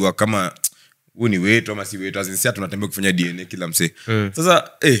huwezi jua kama huyu ni wetu ama si wetu, as in sisi tunatembea kufanya DNA kila msee. Sasa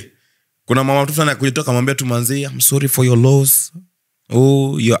kuna mama tu sana kujitoka kumwambia tu manzi I'm sorry for your loss.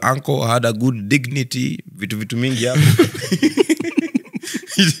 Oh, your uncle had a good dignity. Vitu mingi hapo.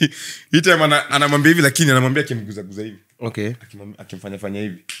 Hita anamwambia hivi lakini anamwambia kimguza hivi. Okay.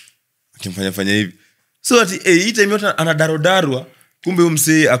 Akimfanya hivi. So ati hii time yote anadarodarwa, kumbe huyu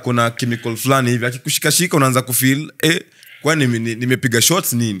msee akona chemical fulani hivi akikushikashika unaanza kufeel kwani nimepiga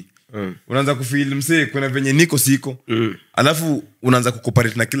shots nini? unaanza kufeel msee kuna venye niko siko alafu unaanza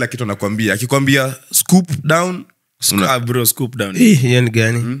kucooperate na kila kitu anakuambia akikwambia scoop down bro scoop down hiyo ni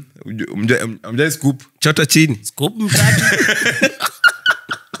gani mjai scoop chota chini scoop mtatu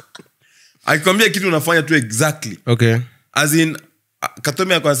akikwambia kitu unafanya tu exactly okay as in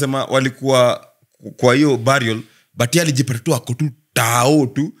Katome akasema walikuwa kwa hiyo burial but yeye alijipata tu ako tu tao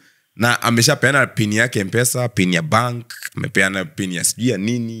tu na ameshapeana pin yake M-Pesa, pin ya bank, amepeana pin ya sijui ya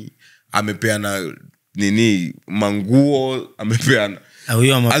nini, amepeana nini manguo, amepeana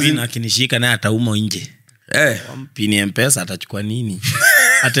huyo amapina akinishika naye atauma nje. Pin ya M-Pesa atachukua nini?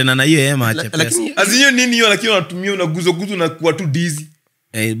 Atena na hiyo hema acha pesa. Azinyo nini hiyo lakini wanatumia unaguzo na kuwa tu dizzy.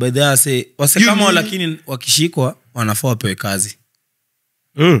 By the way wase kama lakini wakishikwa wanafaa wapewe kazi.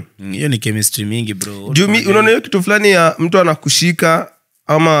 Hiyo ni chemistry mingi bro. Unaona hiyo kitu fulani ya mtu anakushika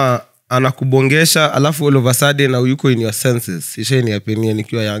ama anakubongesha alafu all of a sudden na yuko in your senses. Isha ni yapenia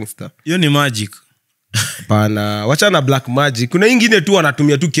nikiwa youngster. Hiyo ni magic. Pana wacha na black magic. Kuna ingine tu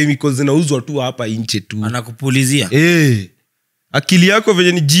anatumia tu chemicals zinauzwa tu hapa nje tu. Anakupulizia. Akili yako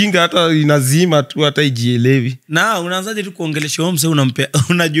venye ni jinga hata inazima tu hata ijielewi. Na unaanzaje tu kuongelesha wewe mse unampea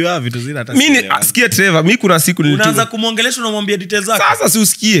unajua vitu zile hata mimi asikia Trevor mimi kuna siku nilituma. Unaanza kumuongelesha unamwambia details zake. Sasa si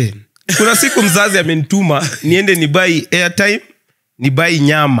usikie. Kuna siku mzazi amenituma niende ni buy airtime, ni buy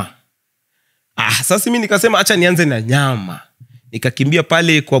nyama. Sasa mimi nikasema acha nianze na nyama. Nikakimbia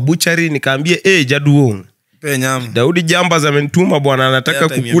pale kwa butchery nikaambia Jaduong. Pe nyama. Daudi Jambas amenituma bwana anataka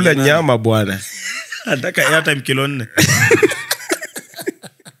kukula nyama bwana. Anataka airtime kilo 4.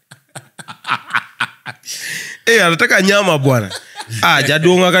 Anataka nyama bwana.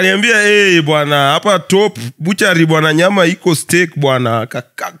 Jaduong akaniambia bwana hapa top butchery bwana nyama iko steak bwana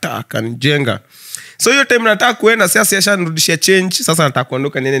kakata kanijenga. So hiyo time nataka kuenda sasa yashanirudishia change sasa nataka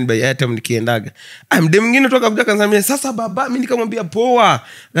kuondoka niende ni buy item nikiendaga. Mde mwingine toka kuja kanambia sasa baba mimi nikamwambia poa.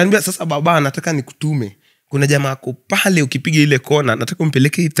 Ananiambia sasa baba nataka nikutume. Kuna jamaa ako pale ukipiga ile kona nataka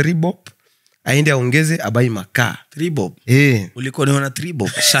umpeleke 3 bob. Aende aongeze abai makaa 3 bob. Ulikuwa unaona 3 bob.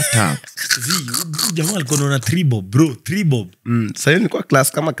 Shut up. Jamaa alikuwa anaona 3 bob bro, 3 bob. Sasa nilikuwa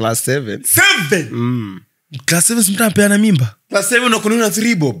class kama class 7. 7. Class 7 simtapeana mimba. Class 7 unakuona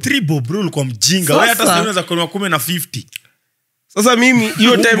 3 bob. 3 bob bro ulikuwa mjinga. Wewe hata sasa unaweza kuona 10 na 50. Sasa mimi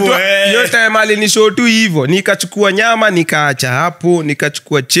hiyo time alinishow tu hivyo nikachukua nyama nikaacha hapo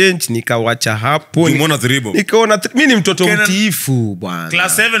nikachukua change nikawacha hapo umeona 3 bob. Nikaona mimi ni mtoto mtiifu bwana.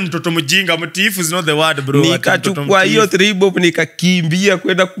 Class 7 mtoto mjinga mtiifu is not the word bro. Nikachukua hiyo 3 bob nikakimbia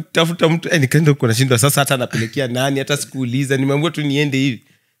kwenda kutafuta mtu nikaenda huko nashindwa sasa hata napelekea nani hata sikuuliza nimeambiwa tu niende hivi.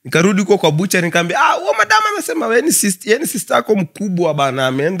 Nikarudi huko kwa butcher nikamwambia huyo madam amesema wewe ni sister yako mkubwa bana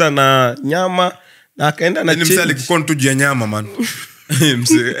ameenda na nyama na akaenda na change. Msali kukon tu ya nyama man.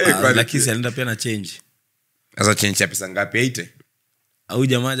 Lakini alienda pia na change. Sasa change ya pesa ngapi 80? Au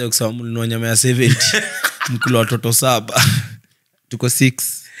jamaa aje kusema mlinunua nyama ya 70. Mkula watoto 7. Tuko 6.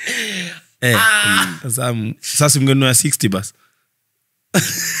 Sasa mngenunua ya 60 basi.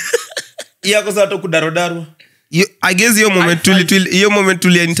 Yako sasa to kudarodaro. I guess hiyo moment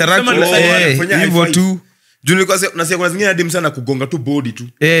tuli interact hivyo tu. Juu nilikuwa nasikia kuna zingine hadi msana kugonga tu body tu.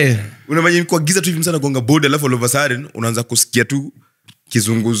 Unamajini kwa giza tu hivi msana kugonga body alafu all of a sudden unaanza kusikia tu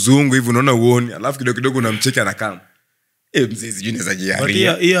kizunguzungu hivi unaona uone alafu kidogo kidogo unamcheki anakam. Mzee sijui ni za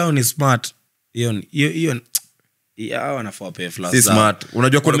jiaria. Hiyo ni smart. Hiyo wanafaa pay flash. Si smart.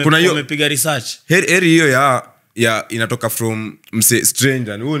 Unajua kuna hiyo umepiga research. Heri hiyo ya inatoka from mse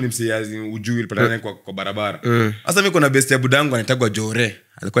stranger. Huyo ni mse yazi ujui ilipatana kwa barabara. Sasa mimi kuna best ya budangu anaitagwa Jore.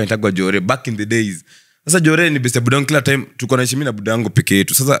 Alikuwa anaitagwa Jore back in the days. Sasa Jore ni best ya budangu kila time tulikuwa naishi mimi na budangu peke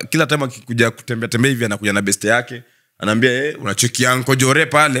yetu. Sasa kila time akikuja kutembea hivi anakuja na best yake. Anaambia unacheki yanko Jore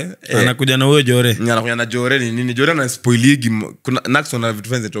pale. Anakuja na huyo Jore. Anakuja na Jore ni nini? Jore na spoiligi kuna Naxon na vitu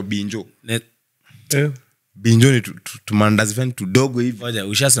fenze to binjo. Binjo ni tumandazi fani tudogo hivi. Ngoja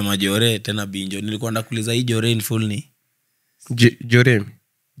ushasema Jore tena binjo. Nilikuwa ndakuuliza hii Jore in full ni Jore.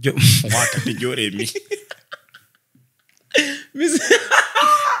 What ni Jore mi?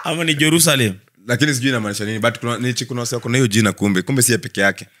 Ama ni Jerusalem. Lakini sijui inamaanisha nini but kuna hiyo jina kumbe si peke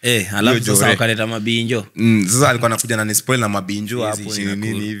yake. Alafu sasa wakaleta mabinjo. Sasa alikuwa anakuja na spoil na mabinjo hapo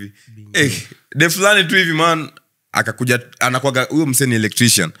nini hivi. De fulani tu hivi man akakuja anakuaga huyo msee ni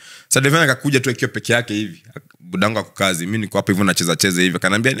electrician. Sasa Devana akakuja tu akiwa peke yake hivi. Budangu ako kazi. Mimi niko hapo hivyo nacheza hivi.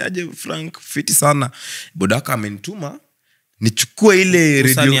 Akaniambia ni aje Frank fiti sana. Budaka amenituma nichukue ile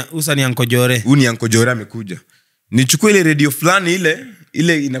radio. Usani Uncle Jore. Huyu ni Uncle Jore amekuja. Nichukue ile radio fulani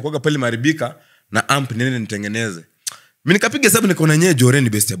ile inakuaga pale maribika na amp nene nitengeneze. Mimi nikapiga hesabu nikaona nyewe Jore ni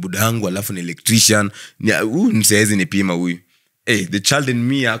best ya budangu alafu ni electrician. Huyu msaizi nipima huyu. The child in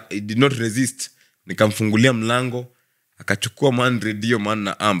me did not resist. Nikamfungulia mlango akachukua man radio man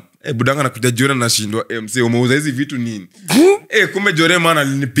na amp budanga anakuja jiona nashindwa mzee umeuza hizi vitu nini kumbe jore maana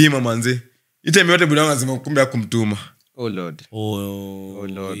alinipima manze iteme yote budanga lazima kumbe akumtuma oh lord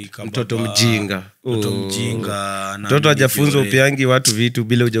mtoto mjinga mtoto hajafunzwa upiangi watu vitu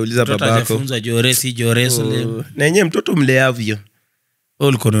bila hujauliza babako hajafunzwa jore si jore na yenyewe mtoto mleavyo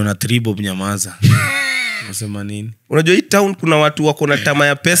ulikuwa una tribo mnyamaza unasema nini unajua hii town kuna watu wako na tamaa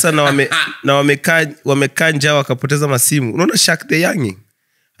ya pesa na wamekaa njaa wakapoteza masimu unaona Shaq the Young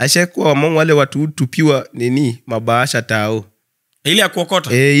ashakuwa among wale watu tupiwa nini mabahasha tao ile ya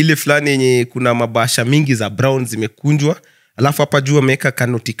kuokota ile fulani yenye kuna mabahasha mingi za brown zimekunjwa alafu hapa juu ameweka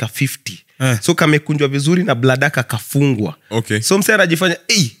kanotika 50 so kamekunjwa vizuri na bladaka kafungwa so msee anajifanya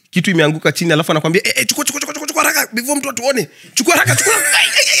kitu imeanguka chini alafu anakuambia chukua haraka before mtu atuone chukua haraka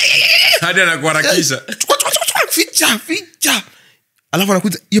hadi anakuharakisha chukua ficha alafu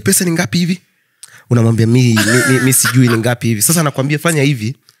anakuja hiyo pesa ni ngapi hivi unamwambia mimi sijui ni ngapi hivi sasa anakuambia fanya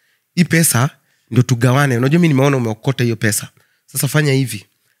hivi hii pesa ndio tugawane unajua mimi nimeona umeokota hiyo pesa sasa fanya hivi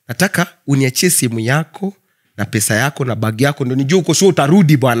nataka uniachie simu yako na pesa yako na bag yako ndio nijue uko sure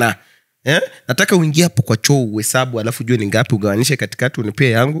utarudi bwana nataka uingie hapo kwa choo uhesabu alafu jue ni ngapi ugawanishe katikati unipe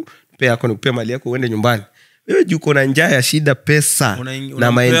yangu nipe yako nikupe mali yako uende nyumbani wewe juu uko na njaa ya shida pesa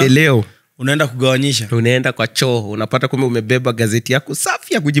na maendeleo unaenda kugawanyisha unaenda kwa choo unapata kumbe umebeba gazeti yako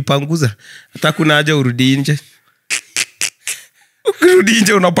safi ya kujipanguza hata kuna haja urudi nje ukirudi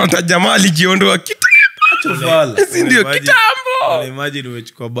nje unapata jamaa alijiondoa kitambo ndio kitambo imagine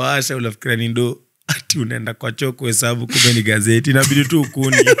umechukua bahasha unafikira ni ndo ati unaenda kwa choo kuhesabu kumbe ni gazeti inabidi tu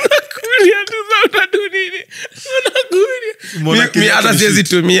ukuni mimi hata siwezi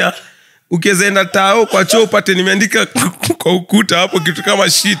tumia ukienda tao kwa choo upate nimeandika kwa ukuta hapo kitu kama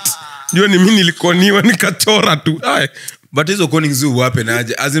shit ndio ni mimi nilikoniwa nikachora tu but hizo conning zoo wape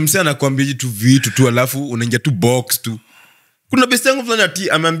naje azimsi anakuambia tu vitu tu alafu unaingia tu box tu kuna best yangu fulani ati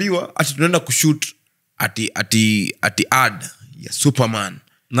ameambiwa ati tunaenda kushoot ati ad ya Superman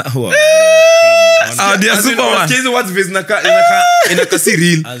na ad ya Superman hizo words vile inaka si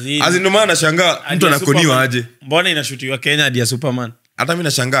real azin maana nashangaa mtu anakoniwa aje mbona inashutiwa Kenya ad ya Superman hata mimi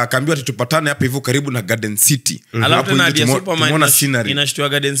nashangaa akaambiwa ati tupatane hapa hivyo karibu na Garden City alafu na ad ya Superman inashutiwa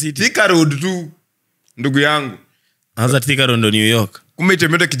Garden City Thika Road tu ndugu yangu hasa Thika Road ndo New York kumbe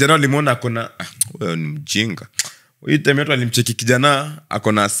itemeto kijana limuona akona wewe ni mjinga huyu itemeto alimcheki kijana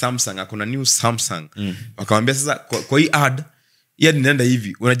akona Samsung akona new Samsung wakamwambia sasa kwa hii ad nenda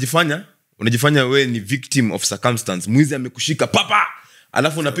hivi unajifanya wewe ni victim of circumstance mwizi amekushika papa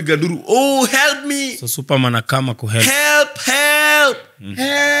alafu unapiga duru help me so Superman kama ku help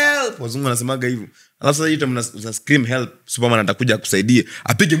wazungu wanasemaga hivyo alafu sasa yote mna scream help Superman atakuja kukusaidia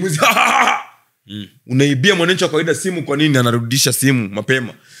apige mwizi unaibia mwananchi wa kawaida simu kwa nini anarudisha simu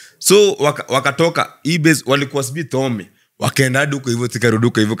mapema so wakatoka eBay walikuwa sibi Tome wakaenda hadi huko hivyo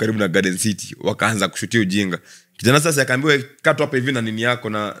tikaruduka hivyo karibu na Garden City wakaanza kushutia ujinga kijana sasa akaambiwa kata hapa hivi na nini yako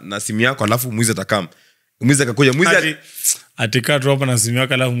na simu yako alafu mwizi atakam mwizi akakuja mwizi atikata hapa na simu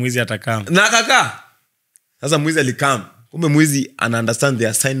yako alafu mwizi atakam na kaka sasa mwizi alikam kumbe mwizi ana understand the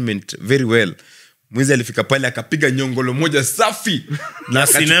assignment very well mwizi alifika pale akapiga nyongolo moja safi na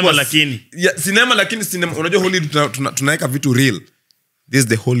sinema lakini sinema unajua Hollywood tunaweka vitu real this is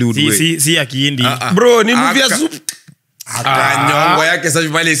the Hollywood way si ya Kihindi bro ni movie ya soup akanyongo yake sasa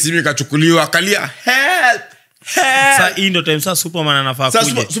pale simu ikachukuliwa akalia help sasa hii ndio time sasa Superman anafaa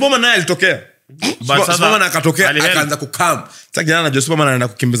kuja Superman naye alitokea Superman akatokea akaanza kukam sasa kijana anajua Superman anaenda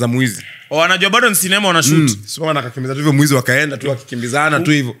kukimbiza mwizi anajua bado ni sinema wana shoot Superman akakimbiza tu hivyo mwizi wakaenda tu akikimbizana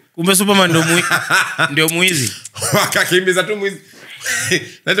tu hivyo kumbe Superman ndio mwizi akakimbiza tu mwizi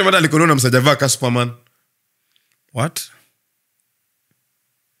ndio maana alikonona msajava ka Superman what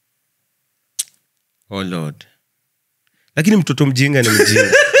oh lord lakini mtoto mjinga ni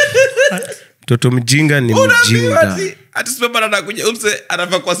mjinga mtoto mjinga ni mjinga hata Superman anakuja umse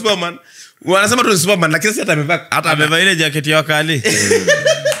anavaa kwa Superman wanasema tu Superman lakini sasa amevaa ile jacket ya kali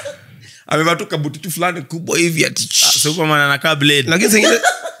amevaa tu kabuti tu fulani kubwa hivi ati Superman anakaa blade lakini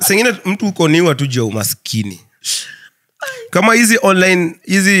sengine mtu uko niwa tu juu umaskini kama hizi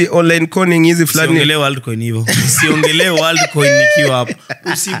online conning hizi fulani usiongelee Worldcoin hivyo usiongelee Worldcoin nikiwa hapo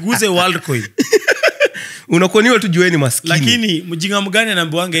usiguze Worldcoin unakoniwa tu jueni maskini lakini mjinga mgani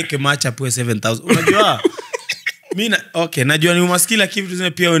anaambiwanga eke match hapo 7000 unajua mimi najua ni umaskini lakini vitu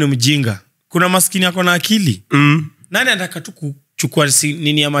zingine pia wewe ni mjinga kuna maskini yako na akili nani anataka tu kuchukua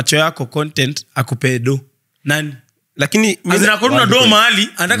nini ya macho yako content akupe do nani lakini azinakoruna do mahali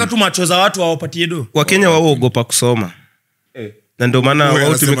anataka tu macho za watu wawapatie do Wakenya waogopa kusoma na ndio maana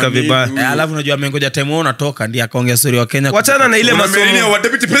wao tumika vibaya alafu unajua amengoja time wao unatoka ndiye akaongea story wa Kenya wachana na ile masomo wa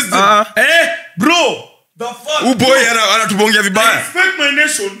deputy president bro Boy anatubongea vibaya. I respect my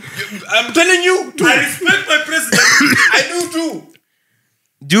nation. I'm telling you too. I respect my president. I do too.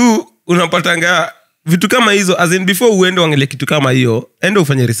 Juu unapatanga vitu kama hizo as in before uende uangalie kitu kama hiyo ende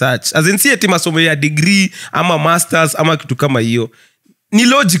ufanye research as in si eti masomo ya degree ama masters ama kitu kama hiyo ni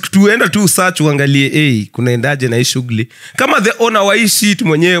logic tu enda tu search uangalie kunaendaje na hii shughuli kama the owner wa hii shit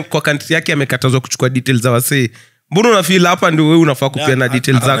mwenyewe kwa country yake amekatazwa kuchukua details za wasee mbona unafeel hapa ndio wewe unafaa kupeana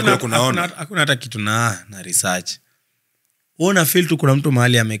details zako hakuna hata kitu na research una feel tu kuna mtu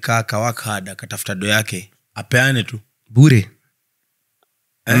mahali amekaa kawaka hada katafuta do yake apeane tu bure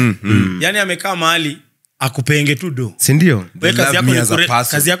yani amekaa mahali akupenge tu do si ndio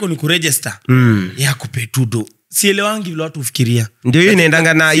kazi yako ni kuregister ya kupe tu do sielewangi vile watu ufikiria ndio hiyo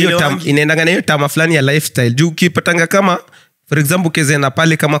inaendanga na hiyo tama fulani ya lifestyle juu ukipatanga kama for example kezena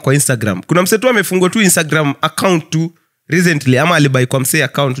pale kama kwa Instagram kuna msetu amefungwa tu Instagram account tu recently ama alibai kwa msee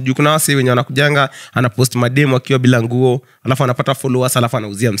account juu kuna wase wenye wanakujanga anapost mademo akiwa bila nguo alafu anapata followers alafu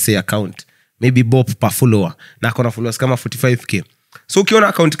anauzia msee account maybe bob per follower na akona followers kama 45k so ukiona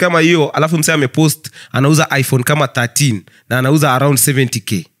account kama hiyo alafu msee amepost anauza iPhone kama 13 na anauza around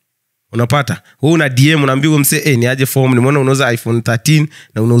 70k unapata wewe una DM unaambiwa msee ni aje form nimeona unauza iPhone 13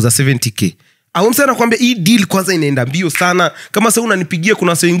 na unauza 70k au msee anakuambia hii deal kwanza inaenda mbio sana kama sasa unanipigia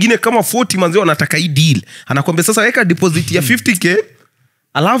kuna watu wengine kama 40 manzi wanataka hii deal anakuambia sasa weka deposit ya 50k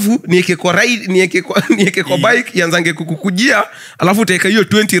alafu niweke kwa ride niweke kwa bike yanzange kukujia alafu utaweka hiyo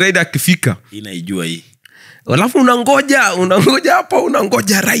 20 rider akifika inaijua hii alafu unangoja hapa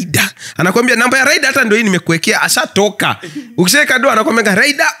unangoja rider anakuambia namba ya rider hata ndio hii nimekuwekea ashatoka ukishaweka do anakuambia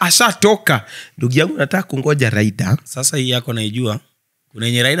rider ashatoka ndugu yangu nataka kungoja rider sasa hii yako naijua kuna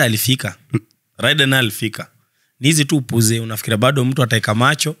yenye rider alifika rider na alifika ni hizi tu upuze unafikira bado mtu ataika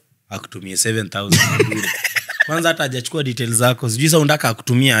macho akutumie 7000 kwanza hata hajachukua details zako sijui sasa unataka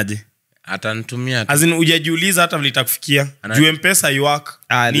akutumia aje atanitumia as in hujajiuliza hata vile itakufikia juu M-Pesa yuak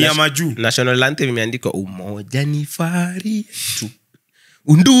ni ya majuu national anthem imeandikwa umoja ni fahari tu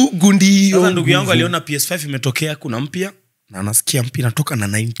undugu ndio sasa ndugu yangu aliona PS5 imetokea kuna mpya na anasikia mpya inatoka na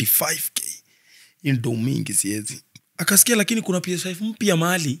 95k hii ndio mingi siezi akasikia lakini kuna PS5 mpya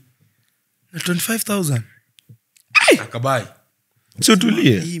mahali na 25000 akabai sio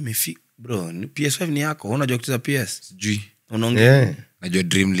tulie hii imefika bro ni PS5 ni yako unajua kucheza PS sijui unaongea najua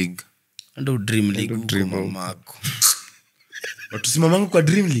Dream League ndio Dream League kwa mamako watu simamangu kwa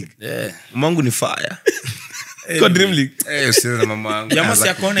Dream League mamangu ni fire kwa Dream League usiwe mama yangu jamaa si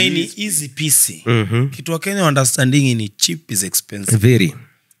akaona hii ni easy PC kitu wa Kenya understanding ni cheap is expensive very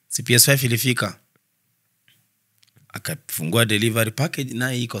si PS5 ilifika akafungua delivery package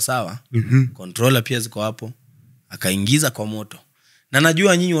nayo iko sawa controller pia ziko hapo akaingiza kwa moto na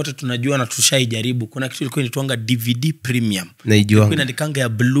najua nyinyi wote tunajua na tushaijaribu kuna kitu ilikuwa inaitwa DVD premium naijua kuna ndikanga ya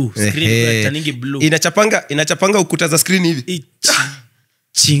blue screen kwa taningi blue inachapanga ukuta za screen hivi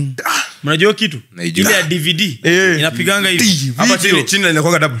ching mnajua kitu ile ya DVD inapiganga hivi hapa chini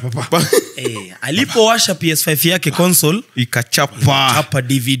inakuwa double papa alipowasha PS5 yake console ikachapa hapa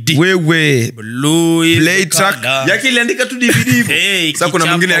DVD wewe blue play track yake iliandika tu DVD hivyo sasa kuna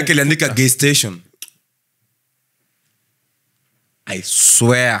mwingine yake iliandika gas station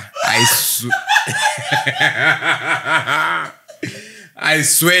I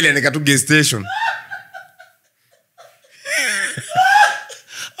swear iliandika tu gas station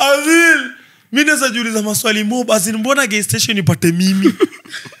Azil mimi naweza jiuliza maswali mob azin mbona gas station ipate mimi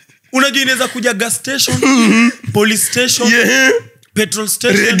unajua inaweza kuja gas station police station petrol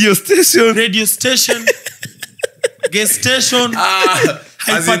station radio station gas station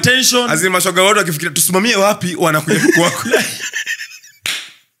hypertension azin mashoga wao wakifikiria tusimamie wapi wanakuja kwako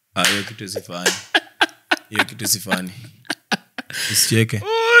hiyo kitu sifani usicheke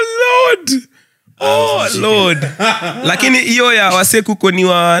oh lord lakini hiyo ya wase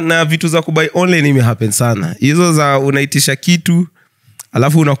kukoniwa na vitu za kubai online imehappen sana hizo za unaitisha kitu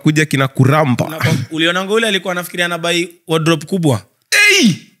alafu unakuja kina kuramba ulionanga ule alikuwa anafikiria anabai wardrobe kubwa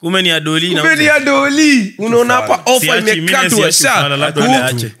kumbe ni adoli unaona hapa offer imekatwa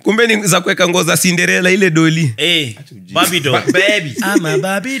kumbe ni za kuweka nguo za Cinderella ile doli Barbie doll baby I'm a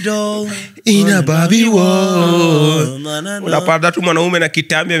Barbie doll in a Barbie world unapata tu mwanaume na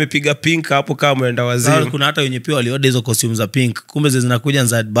kitambi amepiga pink hapo kama mwenda wazimu kuna hata wenye pia walioda hizo costume za pink kumbe zinakuja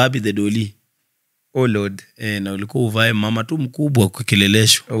za Barbie the dolly oh lord na ulikuwa uvae mama tu mkubwa kwa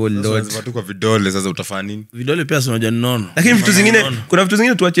kilelesho oh lord sasa watu kwa vidole sasa utafanya nini vidole pia sinaja nono lakini vitu zingine kuna vitu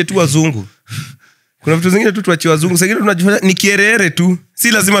zingine tuachie tu wazungu kuna vitu zingine tu tuachie wazungu sasa tunajifanya ni kierere tu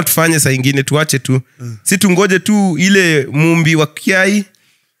si lazima tufanye saa nyingine tuache tu si tungoje tu ile mumbi wa kiai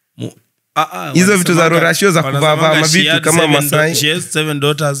hizo vitu za rorashio za kuvaa mavitu kama Masai. She has 7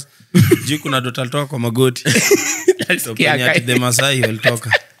 daughters. Juu kuna daughter alitoka kwa magoti. So the Masai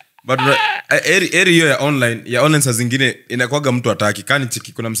walitoka. But eri hiyo ya online saa zingine inakuwaga mtu ataki. Kani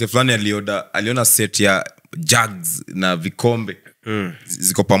chiki kuna mse fulani aliona set ya jugs na vikombe.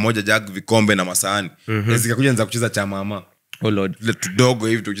 Ziko pamoja jug, vikombe na masahani. Zikakuja nza kucheza cha mama. Oh Lord. Ile tudogo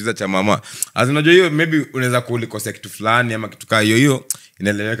hivi tukicheza cha mama. Unajua hiyo maybe unaweza kulikosea kitu fulani ama kitu kaa hiyo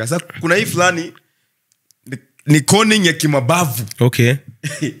inaeleweka. Sasa kuna hii fulani ni conning ya kimabavu. Okay.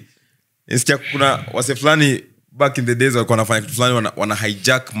 Isikia kuna wase fulani back in the days walikuwa wanafanya kitu fulani wana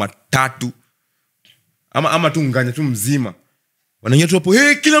hijack matatu ama tu nganya tu mzima. Wananyatu hapo,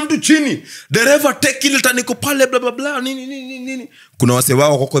 hey, kila mtu chini. Dereva take ile taniko pale bla bla bla nini. Kuna wase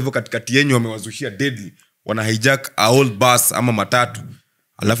wao wako hivyo katikati yenyu wamewazushia deadly. Wana hijack a old bus ama matatu.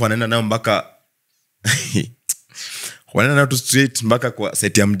 Alafu wanaenda nayo mpaka wanaenda nayo tu straight mpaka kwa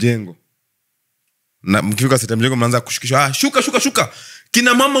set ya mjengo. Na mkifika set ya mjengo mnaanza kushukishwa, shuka.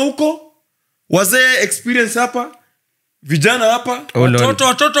 Kina mama huko, wazee experience hapa, vijana hapa,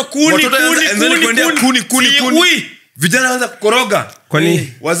 watoto kuni. Vijana wanaanza kukoroga.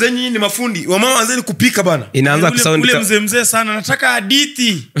 Kwani wazee nyinyi ni mafundi, wamama wanaanza kupika bana. Inaanza kusound ule mzee sana, nataka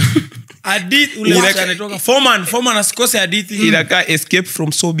hadithi. Ule anatoka foreman asikose hadithi. Inakaa escape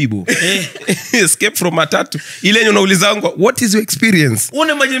from Sobibo. Escape from matatu. Ile yenye unaulizangwa, what is your experience?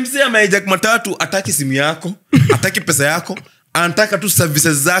 Maji mzee amehijack matatu, ataki simu yako, ataki pesa yako, anataka tu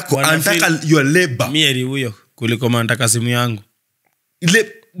services zako, anataka your labor. Mieri huyo kuliko anataka simu yangu.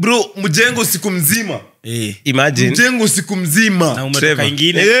 Ile bro, mjengo siku mzima. Imagine mjengo siku mzima na umetoka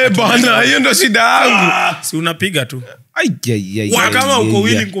ingine. Bana, hiyo ndo shida yangu. Si unapiga tu. Kama uko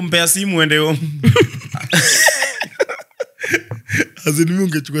willing kumpea simu uende home. Azini mimi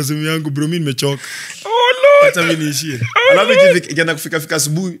ungechukua simu yangu bro, mimi nimechoka. Hata mimi niishie. Alafu ikienda kufika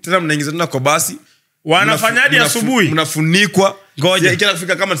asubuhi, tena mnaingiza tena kwa basi. Wanafanyaje asubuhi? Mnafunikwa. Ngoja. Ikienda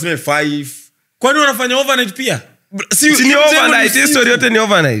kufika kama tuseme 5. Kwani wanafanya overnight pia? Si ni overnight, history yote ni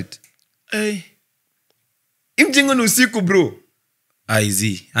overnight. Mjengo ni usiku bro.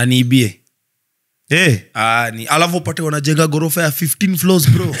 Aizi, aniibie. Alafu upate wanajenga gorofa ya 15 floors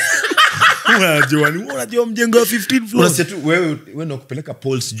bro. Unajua mjengo wa 15 floors. Unasikia tu wewe unakupeleka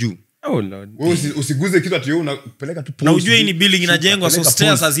poles juu. Oh Lord. Wewe usiguze kitu ati wewe unapeleka tu poles. Na ujue hii ni building inajengwa so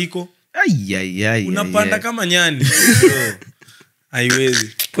stairs haziko. Unapanda kama nyani. Haiwezi.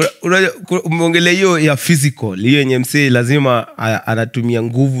 Umeongelea hiyo ya physical, hiyo yenye msee lazima anatumia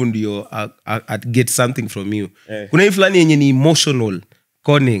nguvu ndio get something from you. Kuna hii fulani yenye ni emotional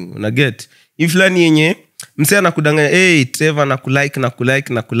conning, una get? Hii fulani yenye msee anakudanganya, hey Trevor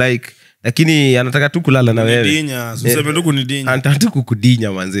nakulike, lakini anataka tu kulala na wewe. Dinya, useme tu kunidinya. Anataka tu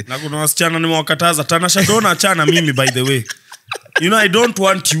kukudinya manze. Na kuna wasichana nimewakataza, Tanasha Donna achana mimi by the way. You know I don't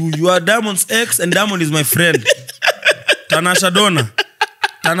want you. You are Diamond's ex and Diamond is my friend. Tanasha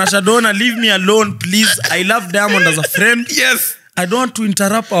Donna, leave me alone, please. I love Diamond as a friend. Yes. I don't want to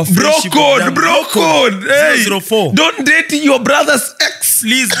interrupt our friendship. Bro code. Hey. 004. Don't date your brother's ex.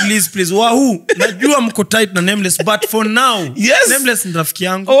 Please. Wahoo. Najua mko tight na Nameless, but for now, yes. Nameless ni rafiki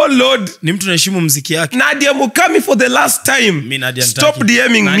yangu. Oh Lord. Ni mtu naheshimu muziki yake. Nadia Mukami for the last time. Stop DMing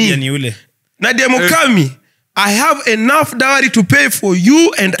me. Nadia ni yule. Nadia Mukami. I have enough dowry to pay for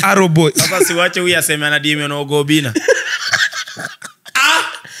you and Arrow Boys. Sasa siwache huyu aseme anadimi na Ogobina.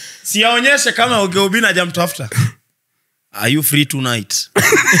 Siaonyeshe kama Ogobina hajamtafuta. Are you free tonight?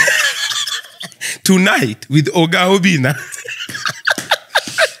 Tonight with Ogobina.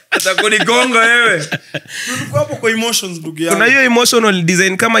 Atakoni gongo wewe. Tulikuwa hapo kwa emotions ndugu yangu. Kuna hiyo emotional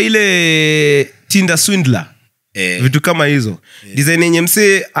design kama ile Tinder swindler. Vitu kama hizo. Design yenye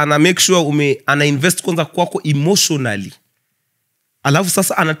msee ana make sure ana invest kwanza kwako emotionally. Alafu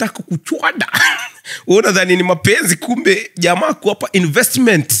sasa anataka kuchwada. Wewe unadhani ni mapenzi, kumbe jamaa kuapa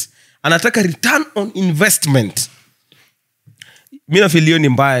investment. Anataka return on investment. Mimi nafeel ni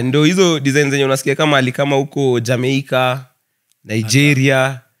mbaya. Ndio hizo design zenye unasikia kama huko Jamaica,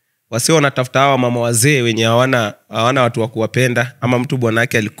 Nigeria, wasio wanatafuta hawa mama wazee wenye hawana watu wa kuwapenda, ama mtu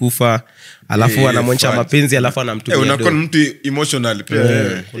bwanake alikufa alafu anamwonyesha mapenzi alafu anamtumia. Unakuwa mtu emotional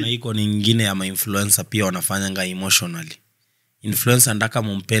pia. Kuna iko nyingine ya influencer pia wanafanyanga emotionally. Influencer ndaka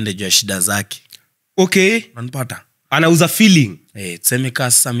mumpende juu ya shida zake. Okay. Unanipata? Anauza feeling. Tuseme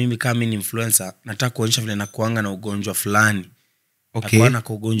sasa mimi kama ni influencer nataka kuonyesha vile nakuanga na ugonjwa fulani. Okay. Nakuwa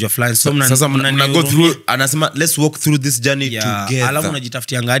kwa ugonjwa fulani. So sasa mna go through, anasema let's walk through this journey together. Alafu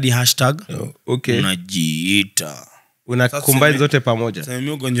unajitafutia ngadi hashtag. Okay. Unajiita. Una combine zote pamoja. Sasa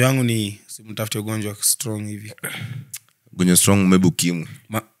mimi ugonjwa wangu ni simtafute ugonjwa strong hivi. Ugonjwa strong umebukimu.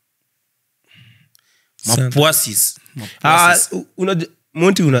 Mapuasis.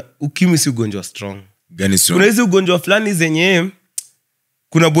 Monty ukimwi si ugonjwa strong. Gani strong? Kuna hizi ugonjwa fulani zenye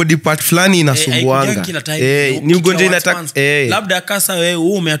kuna body part fulani inasumbuanga. Ni ugonjwa inataka labda kasa wewe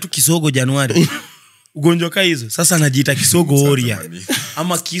umeatu kisogo Januari. Ugonjwa ka hizo. Sasa anajiita kisogo horia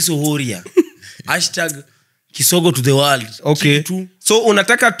ama kiso horia. #kisogo to the world. Okay. So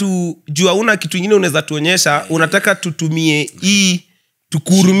unataka jua una kitu kingine unaweza tuonyesha, unataka tutumie hii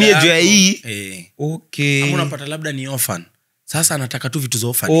tukuhurumie juu ya hii. Okay. Ama unapata labda ni orphan. Sasa anataka tu vitu za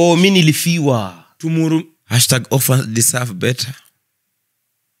orphan. Mimi nilifiwa. Tumuru #orphans deserve better.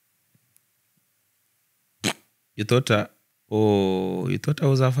 You thought I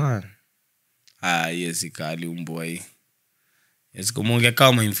was a fan. Yes, ikali umbwa hii. Yes, kumonge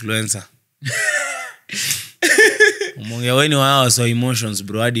kama influencer. Umonge wewe ni wao so emotions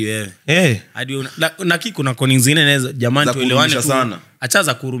bro hadi wewe. Hadi na kuna koni zingine naweza jamani tuelewane tu. Sana.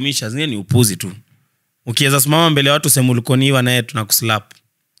 Achaza kurumisha zingine ni upuzi tu. Ukiweza simama mbele ya watu sema ulikoniwa naye tunakuslap.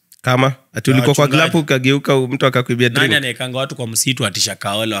 Kama ati ulikuwa kwa glapu ukageuka mtu akakuibia drink. Nani anaekanga watu kwa msitu atisha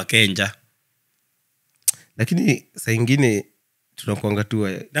kaole wa Kenja. Lakini saa nyingine tunakuanga tu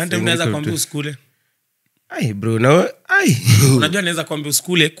Dante unaweza kuambia uskule. Bro na unajua naweza kuambia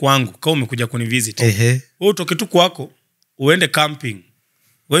uskule kwangu kama umekuja kunivisit. Wewe utoke tu kwako uende camping.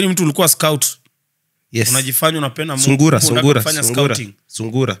 Wewe ni mtu ulikuwa scout. Yes. Unajifanya unapenda sungura.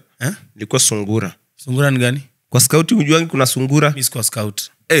 Nilikuwa sungura. Sungura ni gani? Kwa scout unjuangi kuna sungura. Mimi sikuwa scout.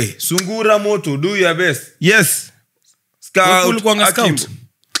 Sungura moto do your best. Yes. Scout ulikuwa scout.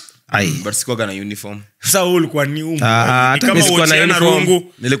 But sikuwa na uniform. Sasa ulikuwa ni umbo. Hata nilikuwa na uniform.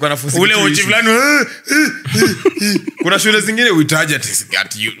 Nilikuwa na fusi. Ule uchi fulani. Kuna shule zingine uhitaji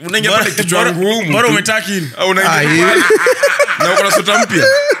ati unaingia pale kichwa ngumu. Bora umetaki. Unaingia. Na uko na sweta mpya.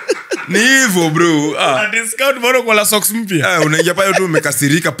 Ni hivyo bro. Discount bora kwa la socks mpya. Unaingia pale tu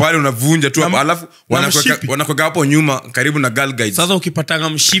umekasirika pale unavunja tu alafu wanakuweka hapo nyuma karibu na girl guide. Sasa ukipatanga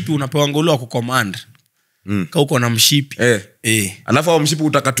mshipi unapewa ngolo wa kucommand. Ka uko na mshipi. Alafu hao mshipi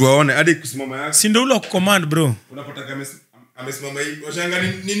utakatuaone hadi kusimama yake. Si ndio ule wa kucommand bro. Unapata kama amesimama hivi. Washanga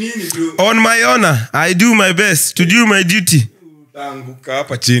ni nini bro? On my honor, I do my best to do my duty. Tanguka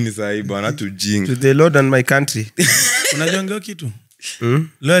hapa chini sasa hivi bwana tujinga. To the Lord and my country. Unajua ngeo kitu?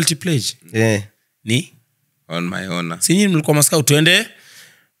 Loyalty pledge. Ni on my honor. Si nyinyi mlikuwa mascout tuende?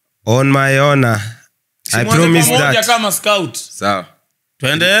 On my honor. I promise that. Kama scout. Sawa.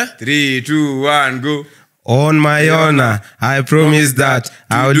 Twende 3 2 1 go. On my honor, I promise that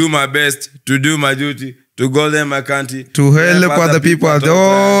I will do my best to do my duty to God and my country to help other people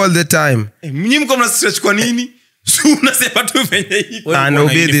all the time. Mimi mko mna stretch kwa nini? Unasema tu venye hivi. And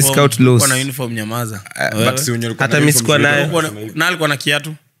obey the scout laws. Kuna uniform nyamaza. But si unyo hata mimi sikuwa naye. Na alikuwa na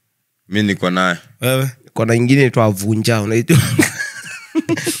kiatu. Mimi niko naye. Wewe kuna nyingine inaitwa vunja unaitwa.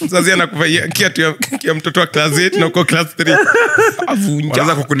 Sasa anakuvia kiatu ya mtoto wa class 8 na uko class 3. Avunja.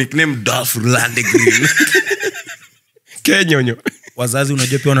 Wanaanza kukunickname Dolph Landegrin. Kenyonyo. Wazazi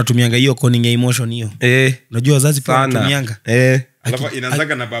unajua pia wanatumianga hiyo coning ya emotion hiyo. Unajua wazazi pia wanatumianga. Alafu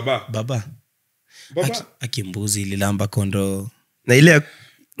inaanzaga na baba. Akimbuzi ililamba kondo. Na ile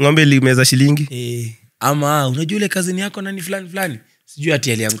ng'ombe ilimeza shilingi. Ama unajua ile kazini yako nani fulani. Sijui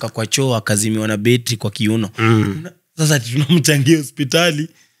ati aliamka kwa choo akazimiwa na betri kwa kiuno. Sasa tunamchangia hospitali.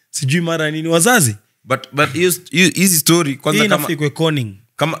 Sijui mara nini wazazi. But easy story kwanza kama inafikwe coning.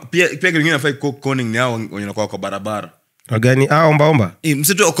 Kama pia wengine nafai coning ni hao wenye wanakuwa kwa barabara. Wagani omba.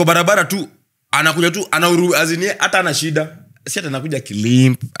 Msitu kwa barabara tu anakuja tu anauru azini hata ana shida. Si hata anakuja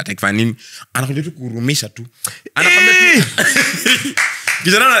kilimp hata kifanya nini. Anakuja tu kuhurumisha tu. Anakwambia tu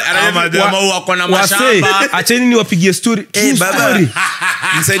kijana anayema wako na mashamba. Acheni niwapigie story. Baba.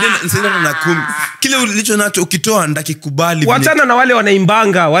 Nisaidie na 10. Kile ulicho nacho ukitoa ndakikubali. Wachana na wale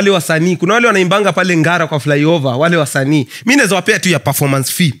wanaimbanga, wale wasanii. Kuna wale wanaimbanga pale Ngara kwa flyover, wale wasanii. Mimi naweza wapea tu ya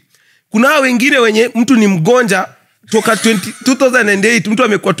performance fee. Kuna hao wengine wenye mtu ni mgonja toka 2008 mtu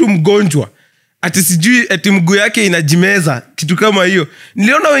amekuwa tu mgonjwa. Ati sijui ati mguu yake inajimeza, kitu kama hiyo.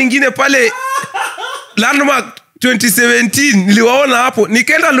 Niliona wengine pale Landmark 2017 niliwaona hapo,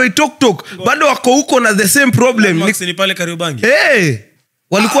 nikaenda Loitoktok bado wako huko na the same problem. Ni pale Kariobangi.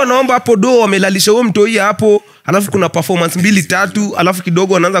 Walikuwa naomba hapo wamelalisha huo mtoi hapo, alafu kuna performance 2-3, alafu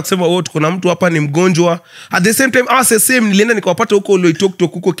kidogo wanaanza kusema tuko na mtu hapa ni mgonjwa. At the same time same nilienda nikawapata huko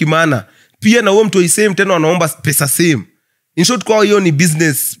Loitoktok huko Kimana. Pia na huo mtoi same tena wanaomba pesa same. In short kwa hiyo ni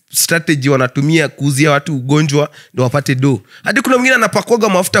business strategy wanatumia kuuzia watu ugonjwa ndio wapate do. Hadi kuna mwingine anapakwaga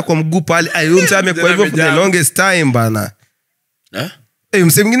mafuta kwa mguu pale. Ayo msame kwa hivyo for the longest time bana.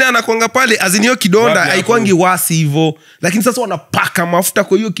 Mse mwingine anakuanga pale azinio kidonda haikwangi wasi hivyo. Lakini sasa wanapaka mafuta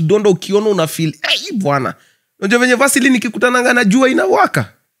kwa hiyo kidonda ukiona una feel bwana. Unajua venye Vaseline ikikutananga na jua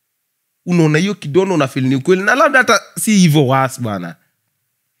inawaka. Unaona hiyo kidonda una feel ni ukweli na labda hata si hivyo wasi bana.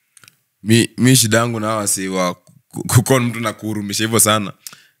 mi shida yangu na wasi wa kukon mtu na kuhurumisha hivyo sana.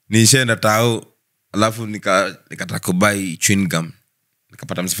 Nishaenda tao alafu nikataka kubai chewing gum.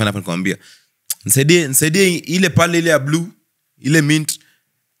 Nikapata msifana hapa nikamwambia nisaidie ile pale ile ya blue, ile mint.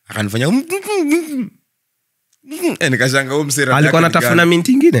 Akanifanya nikashanga huyo msera. Alikuwa anatafuna mint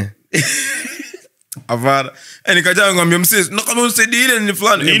nyingine. Avara. Nikaja ngambia msee, na kama usaidie ile ni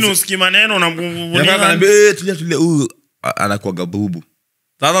fulani. Nini usikii maneno na mvuvunia. Akaniambia tulia huyu anakuwa gabubu.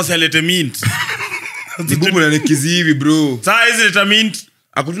 Sasa si alete mint. Zibubu na nikizivi bro. Sasa hizi leta mint.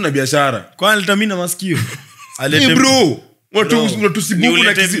 Akutuna biashara. Kwa aleta mint na masikio. Alete bro. Watu sibubu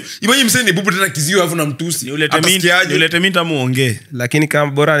na kiziwi. Imagine msee ni bubu tena kiziwi alafu na mtusi. Ni ulete mint amuongee. Lakini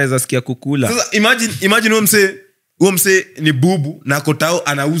kama bora anaweza sikia kukula. Sasa imagine huyo msee ni bubu na kotao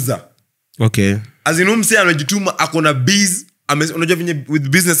anauza. Okay. Azinu msee anajituma akona biz. Unajua venye with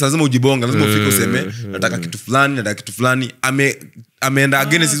business lazima ujibonga, lazima ufike useme nataka kitu fulani. Ameenda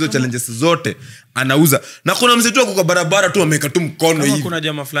against hizo challenges zote, anauza. Na kuna msee tu kwa barabara tu ameweka tu mkono hivi. Kuna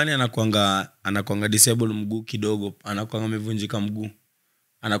jamaa fulani anakuanga disable mguu kidogo, anakuanga amevunjika mguu.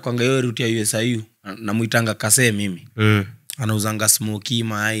 Anakuanga hiyo route ya USIU, namuitanga kase mimi. Anauzanga smoky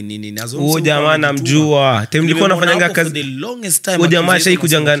mayai nini nazo. Huyo jamaa namjua. Time nilikuwa nafanyanga kazi. Huyo jamaa shai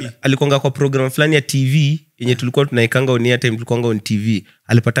kujanga, alikuanga kwa program fulani ya TV yenye tulikuwa tunaikanga on air time, tulikuanga on TV.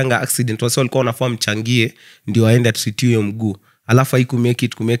 Alipatanga accident, wao walikuwa wanafaa mchangie ndio aende atritiwe mguu. Alafu haiku make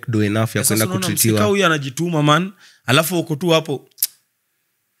do enough ya kwenda kutritiwa. Sasa huyu anajituma man. Alafu uko tu hapo.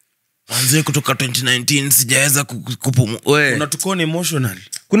 Anze kutoka 2019 sijaweza kupumua. Unatukona emotional.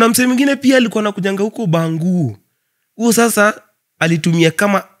 Kuna msee mwingine pia alikuwa anakujanga huko Bangu. Huo sasa alitumia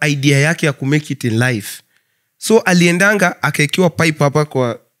kama idea yake ya kumake it in life. So aliendanga akaekiwa pipe hapa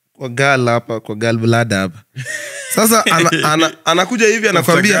kwa girl hapa, kwa girl blood hapa. Sasa anakuja hivi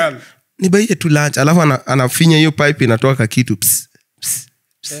anakuambia nibaie tu lunch, alafu anafinya hiyo pipe inatoka kitu pss.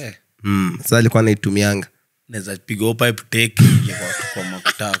 Sasa alikuwa anaitumianga. Naweza piga pipe take kwa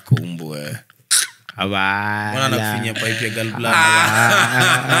makutako umbo Wana nakufinya pipe ya gallbladder.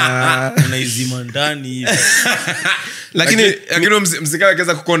 Unaizima ndani hivi. Lakini msikawa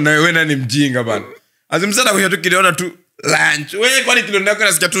keza kukona wewe nani mjinga bana. Azimsana kwa tu kidoona tu lunch. Wewe kwani kilo ndako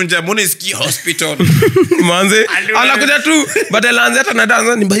nasikia tu nje, mbona isikii hospital? Manze anakuja tu badala anze hata na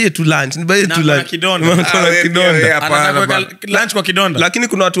danza nibaie tu lunch, nibaie tu lunch. Kidonda. Lunch kwa kidonda. Lakini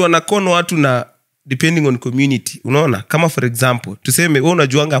kuna watu wanakono watu na depending on community. Unaona? Kama for example, tuseme wewe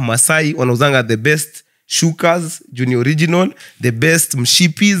unajuanga Masai wanauzanga the best shukas, junior original, the best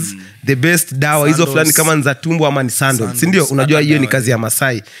mshipis, the best dawa hizo fulani kama ni za tumbo ama ni sandals. Si ndio? Unajua hiyo ni kazi ya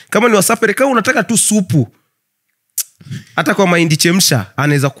Masai. Kama ni Wasapere, kama unataka tu supu hata kwa mahindi chemsha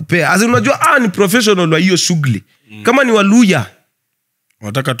anaweza kupea. Azi unajua ni professional wa hiyo shughuli. Kama ni Waluya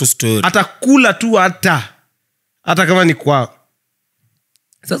unataka tu story. Atakula tu hata kama ni kwao.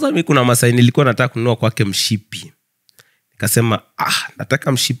 Sasa mimi kuna Masai nilikuwa nataka kununua kwake mshipi. Nikasema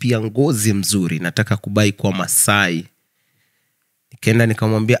nataka mshipi ya ngozi mzuri, nataka kubai kwa Masai. Nikaenda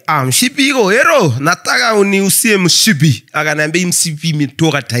nikamwambia mshipi iko hero, nataka uniusie mshipi. Akaniambia mshipi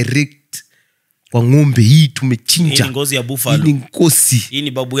imetoka direct kwa ng'ombe, hii tumechinja. Hii ni ngozi ya buffalo. Hii ni ngozi. Hii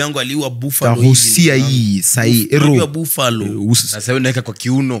ni babu yangu aliua buffalo hivi. Tahusia hii sahi hero. Aliua buffalo. Sasa wewe unaweka kwa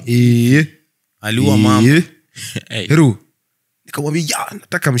kiuno. Aliua mama. Hero. Nikamwambia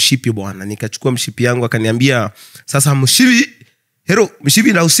nataka mshipi bwana. Nikachukua mshipi yangu, akaniambia sasa mshipi hero,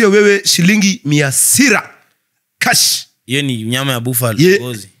 mshipi nausia wewe shilingi 100 cash. Hiyo ni nyama ya buffalo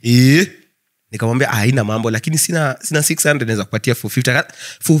ngozi. Nikamwambia haina mambo, lakini sina 600 naweza kupatia for 50.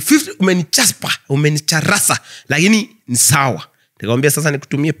 For 50 umenichaspa, umenicharasa, lakini ni sawa. Nikamwambia sasa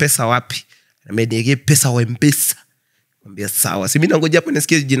nikutumie pesa wapi? Ameniegea pesa wa M-Pesa. Nikamwambia sawa. Si mimi nangoja hapo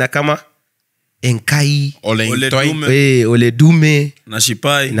nisikie jina kama Enkai, Oledume, na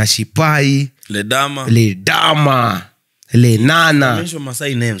Shipai, Ledama, Lenana. Mention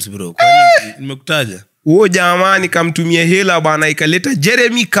Masai names bro. Kwani nimekutaja? Huo jamaa nikamtumia hela bana, ikaleta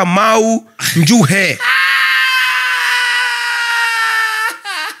Jeremy Kamau Njuhe.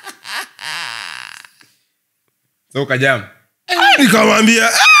 So kajam. Nikamwambia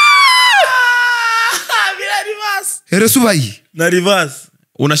bila reverse. Hero Subai na reverse.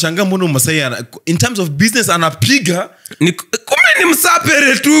 Unashangaa mbona Masai in terms of business anapiga kumbe ni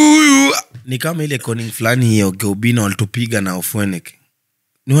Msapere tu huyu. Ni kama ile coning fulani hiyo Geobina walitupiga na Ofweneke.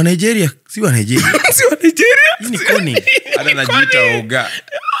 Ni wa Nigeria, si wa Nigeria. Si wa Nigeria. Ni coning. Hata anajiita Oga.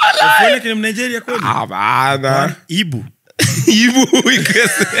 Ofweneke ni Nigeria kweli? Bana. Ibu.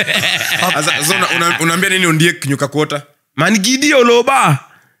 Sasa unaambia nini ondie kinyuka kota? Mangidi Oloba.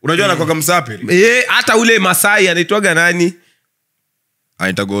 Unajua anakuwa Msapere? Hata ule Masai anaitwaga nani?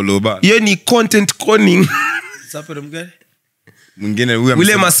 Anaitwa Oloba. Hiyo ni content conning. Msapere mgani? mwingine huyu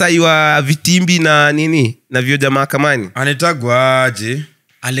ule Masai wa vitimbi na nini na vyo jamaa kamani anatagwa aje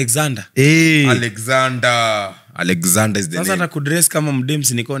Alexander Alexander is the sasa name. na kudress kama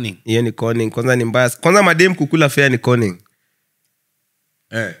mdems ni conning. Hiyo ni conning. Kwanza ni mbaya. Kwanza madem kukula fair ni conning.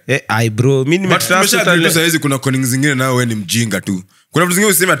 Ai bro, mimi nimetrust hizi kuna conning zingine nao wewe ni mjinga tu. Kuna vitu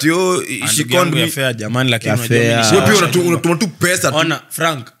zingine useme ati she con me fair jamani lakini unajua wewe pia unatuma tu pesa tu. Ona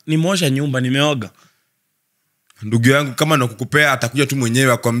Frank, nimeosha nyumba nimeoga. Ndugu yangu kama nakukupea atakuja tu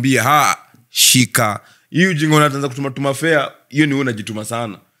mwenyewe akwambia shika. Hii ujinga unaanza kutuma fair, hiyo ni wewe unajituma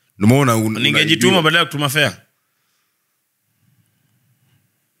sana. Unaona ningejituma badala ya kutuma fair.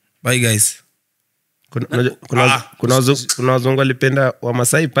 Bye guys. Kuna wazungu walipenda wa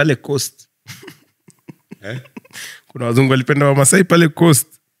Masai pale coast. Kuna wazungu walipenda wa Masai pale coast.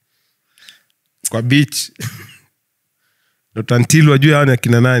 Kwa beach. Notantilu wajua hao ni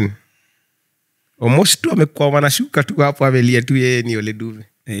akina nani. Omoshi tu amekuwa wanashuka tu hapo amelia tu yeye ni ole duve.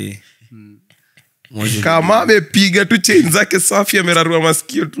 Kama amepiga tu chain zake safi amerarua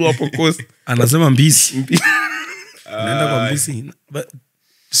masikio tu hapo coast. Anasema mbisi. Naenda kwa mbisi.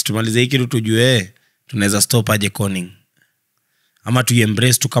 Tumalize hiki tu tujue tunaweza stop aje conning. Ama tu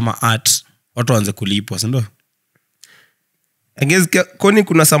embrace tu kama art. Watu waanze kulipwa, si ndio? I guess conning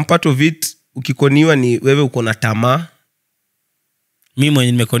kuna some part of it ukikoniwa ni wewe uko na tamaa. Mimi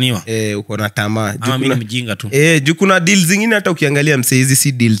mwenye nimekoniwa. Uko na tamaa. Ama mimi mjinga tu. Juu kuna deals zingine hata ukiangalia mse hizi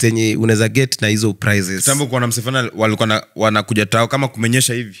si deals zenye unaweza get na hizo prizes. Tambo kwa msefana walikuwa wanakuja tao kama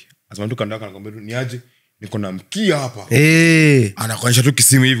kumenyesha hivi. Asema tu kando yako anakuambia ni aje? Niko na mkia hapa. Anakuonyesha tu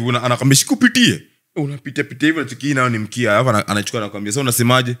kisimu hivi anakuambia shikupitie. Unapitia hivi unachiki nao ni mkia. Hapa anachukua anakuambia sasa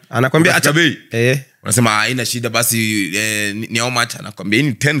unasemaje? Anakuambia acha bei. Unasema haina shida basi ni how much anakuambia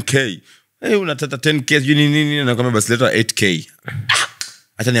ni 10k. Unataka 10k nini anakuambia basi leta 8k.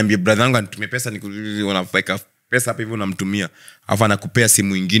 Acha niambie brother wangu anitumie pesa unafika pesa hapa hivi unamtumia. Alafu anakupea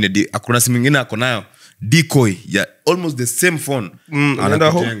simu nyingine. Hakuna simu nyingine ako nayo. Decoy ya almost the same phone. Unaenda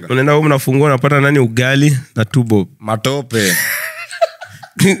home unafungua unapata nani ugali na tubo matope.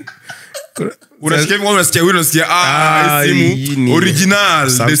 Unasikia simu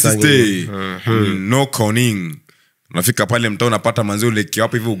original this is no conning. Unafika pale mtaa unapata manzi ule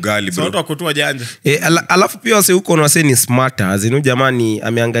kiwapo hivi ugali bro. Watu wakotua janja. Alafu pia wase huko na wase ni smarter. Azinu jamani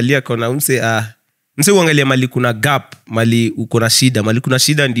ameangalia kona mse uangalia mali kuna gap, mali uko na shida. Mali kuna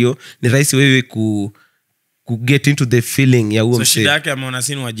shida ndio ni rahisi wewe ku get into the feeling ya huo mse. So shida yake ameona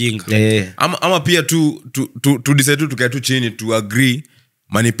sini wajinga. Ama pia tu decide tu tukae tu chini to agree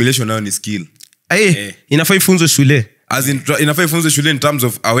manipulation nayo ni skill. Inafaa ifunzwe shule. Inafaa ifunzwe shule in terms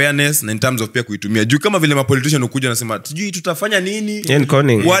of awareness na in terms of pia kuitumia. Juu kama vile mapolitician ukuja nasema sijui tutafanya nini?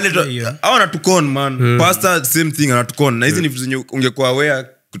 Wale hao wanatukon man. Pastor same thing anatukon. Na hizi ni vitu zenye ungekuwa aware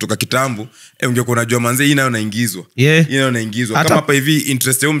kutoka kitambo, ungekuwa unajua manze hii nayo naingizwa. Hii nayo naingizwa. Kama hapa hivi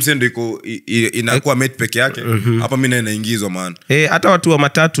interest yao msendo iko inakuwa mate peke yake. Hapa mimi nayo naingizwa man. Hata watu wa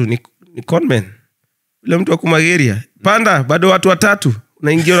matatu ni conmen. Ule mtu wa kumageria. Panda bado watu watatu.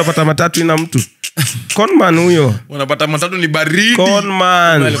 Unaingia unapata matatu ina mtu. Conman huyo. Unapata matatu ni baridi.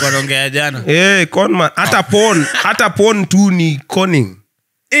 Conman. Alikuwa anaongea jana. Conman. Hata pon tu ni conning.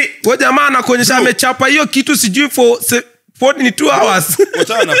 Kwa jamaa anakuonyesha amechapa hiyo kitu sijui for ni 2 hours.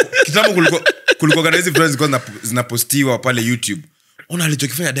 Wachana kitambo kulikuwa kana hizi friends kwa zinapostiwa pale YouTube. Ona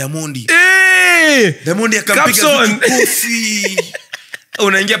alichokifanya Diamond. Diamond akampiga kofi.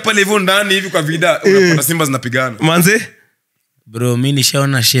 Unaingia pale hivyo ndani hivi kwa vida unapata simba zinapigana. Manze bro, mimi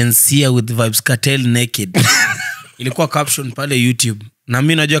nishaona Shensia with Vibes Cartel naked. Ilikuwa caption pale YouTube. Na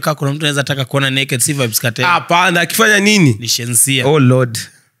mimi najua kama kuna mtu anaweza taka kuona naked si Vibes Cartel. Hapana, akifanya nini? Ni Shensia. Oh lord.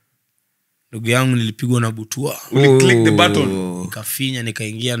 Ndugu yangu nilipigwa na butua. Click the button. Nikafinya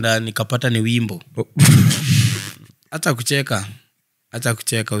nikaingia ndani nikapata ni wimbo. Hata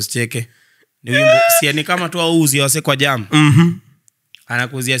kucheka usicheke. Ni wimbo. Si ni kama tu auzi wase kwa jam.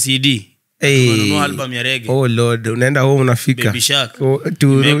 Anakuzia CD. Unanunua album ya reggae. Oh lord, unaenda home unafika. Baby Shark.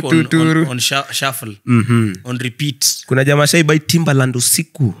 Turu. On shuffle. On repeat. Kuna jamaa shai buy Timberland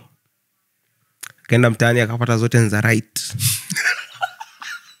usiku. Kaenda mtaani akapata zote nza right.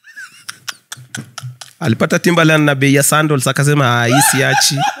 Alipata Timberland na bei ya sandals akasema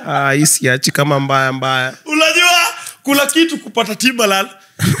hii siachi kama mbaya. Unajua kula kitu kupata Timberland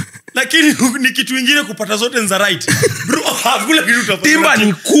lakini ni kitu kingine kupata zote nza right. Bro, hakuna kitu utafanya. Timba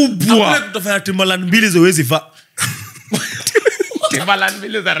ni kubwa. Hakuna kutafanya Timberland mbili ziwezi fa. Timberland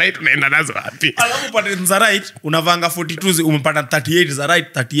mbili za right unaenda nazo wapi? Alafu upate nza right unavanga 42 umepata 38 za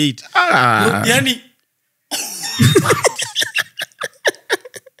right 38. Bro, yani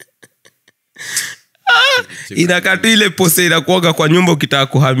inakatu ile pose inakuoga kwa nyumba ukitaka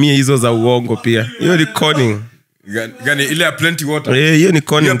kuhamia hizo za uongo pia. Hiyo ni conning. Gani ile ya plenty water. Hiyo ni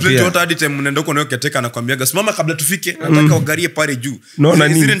conning. Hiyo plenty water hadi time unaenda uko nayo keteka anakuambiaga simama kabla tufike nataka ugarie pale juu.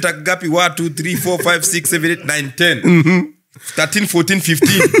 Zile nitagapi 1 2 3 4 5 6 7 8 9 10. 13 14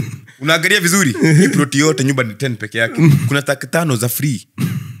 15. Unagaria vizuri. Hii ploti yote nyumba ni 10 peke yake. Kuna taki 5 za free.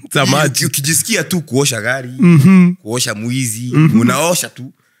 Za maji. Ukijisikia tu kuosha gari, kuosha mwizi, unaosha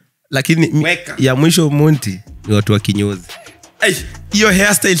tu. Lakini ya mwisho Monty ni watu wa kinyozi. Hiyo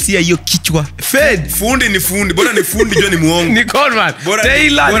hairstyle si hiyo kichwa. Fed. Fundi ni fundi. Bora ni fundi jo ni muongo. Ni conman.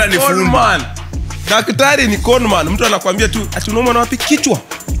 Taylor ni conman. Daktari ni conman. Mtu anakuambia tu ati unauma na wapi kichwa.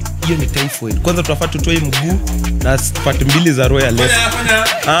 Hiyo ni typhoid. Kwanza tunafaa tutoe mguu na part 2 za roho ya left.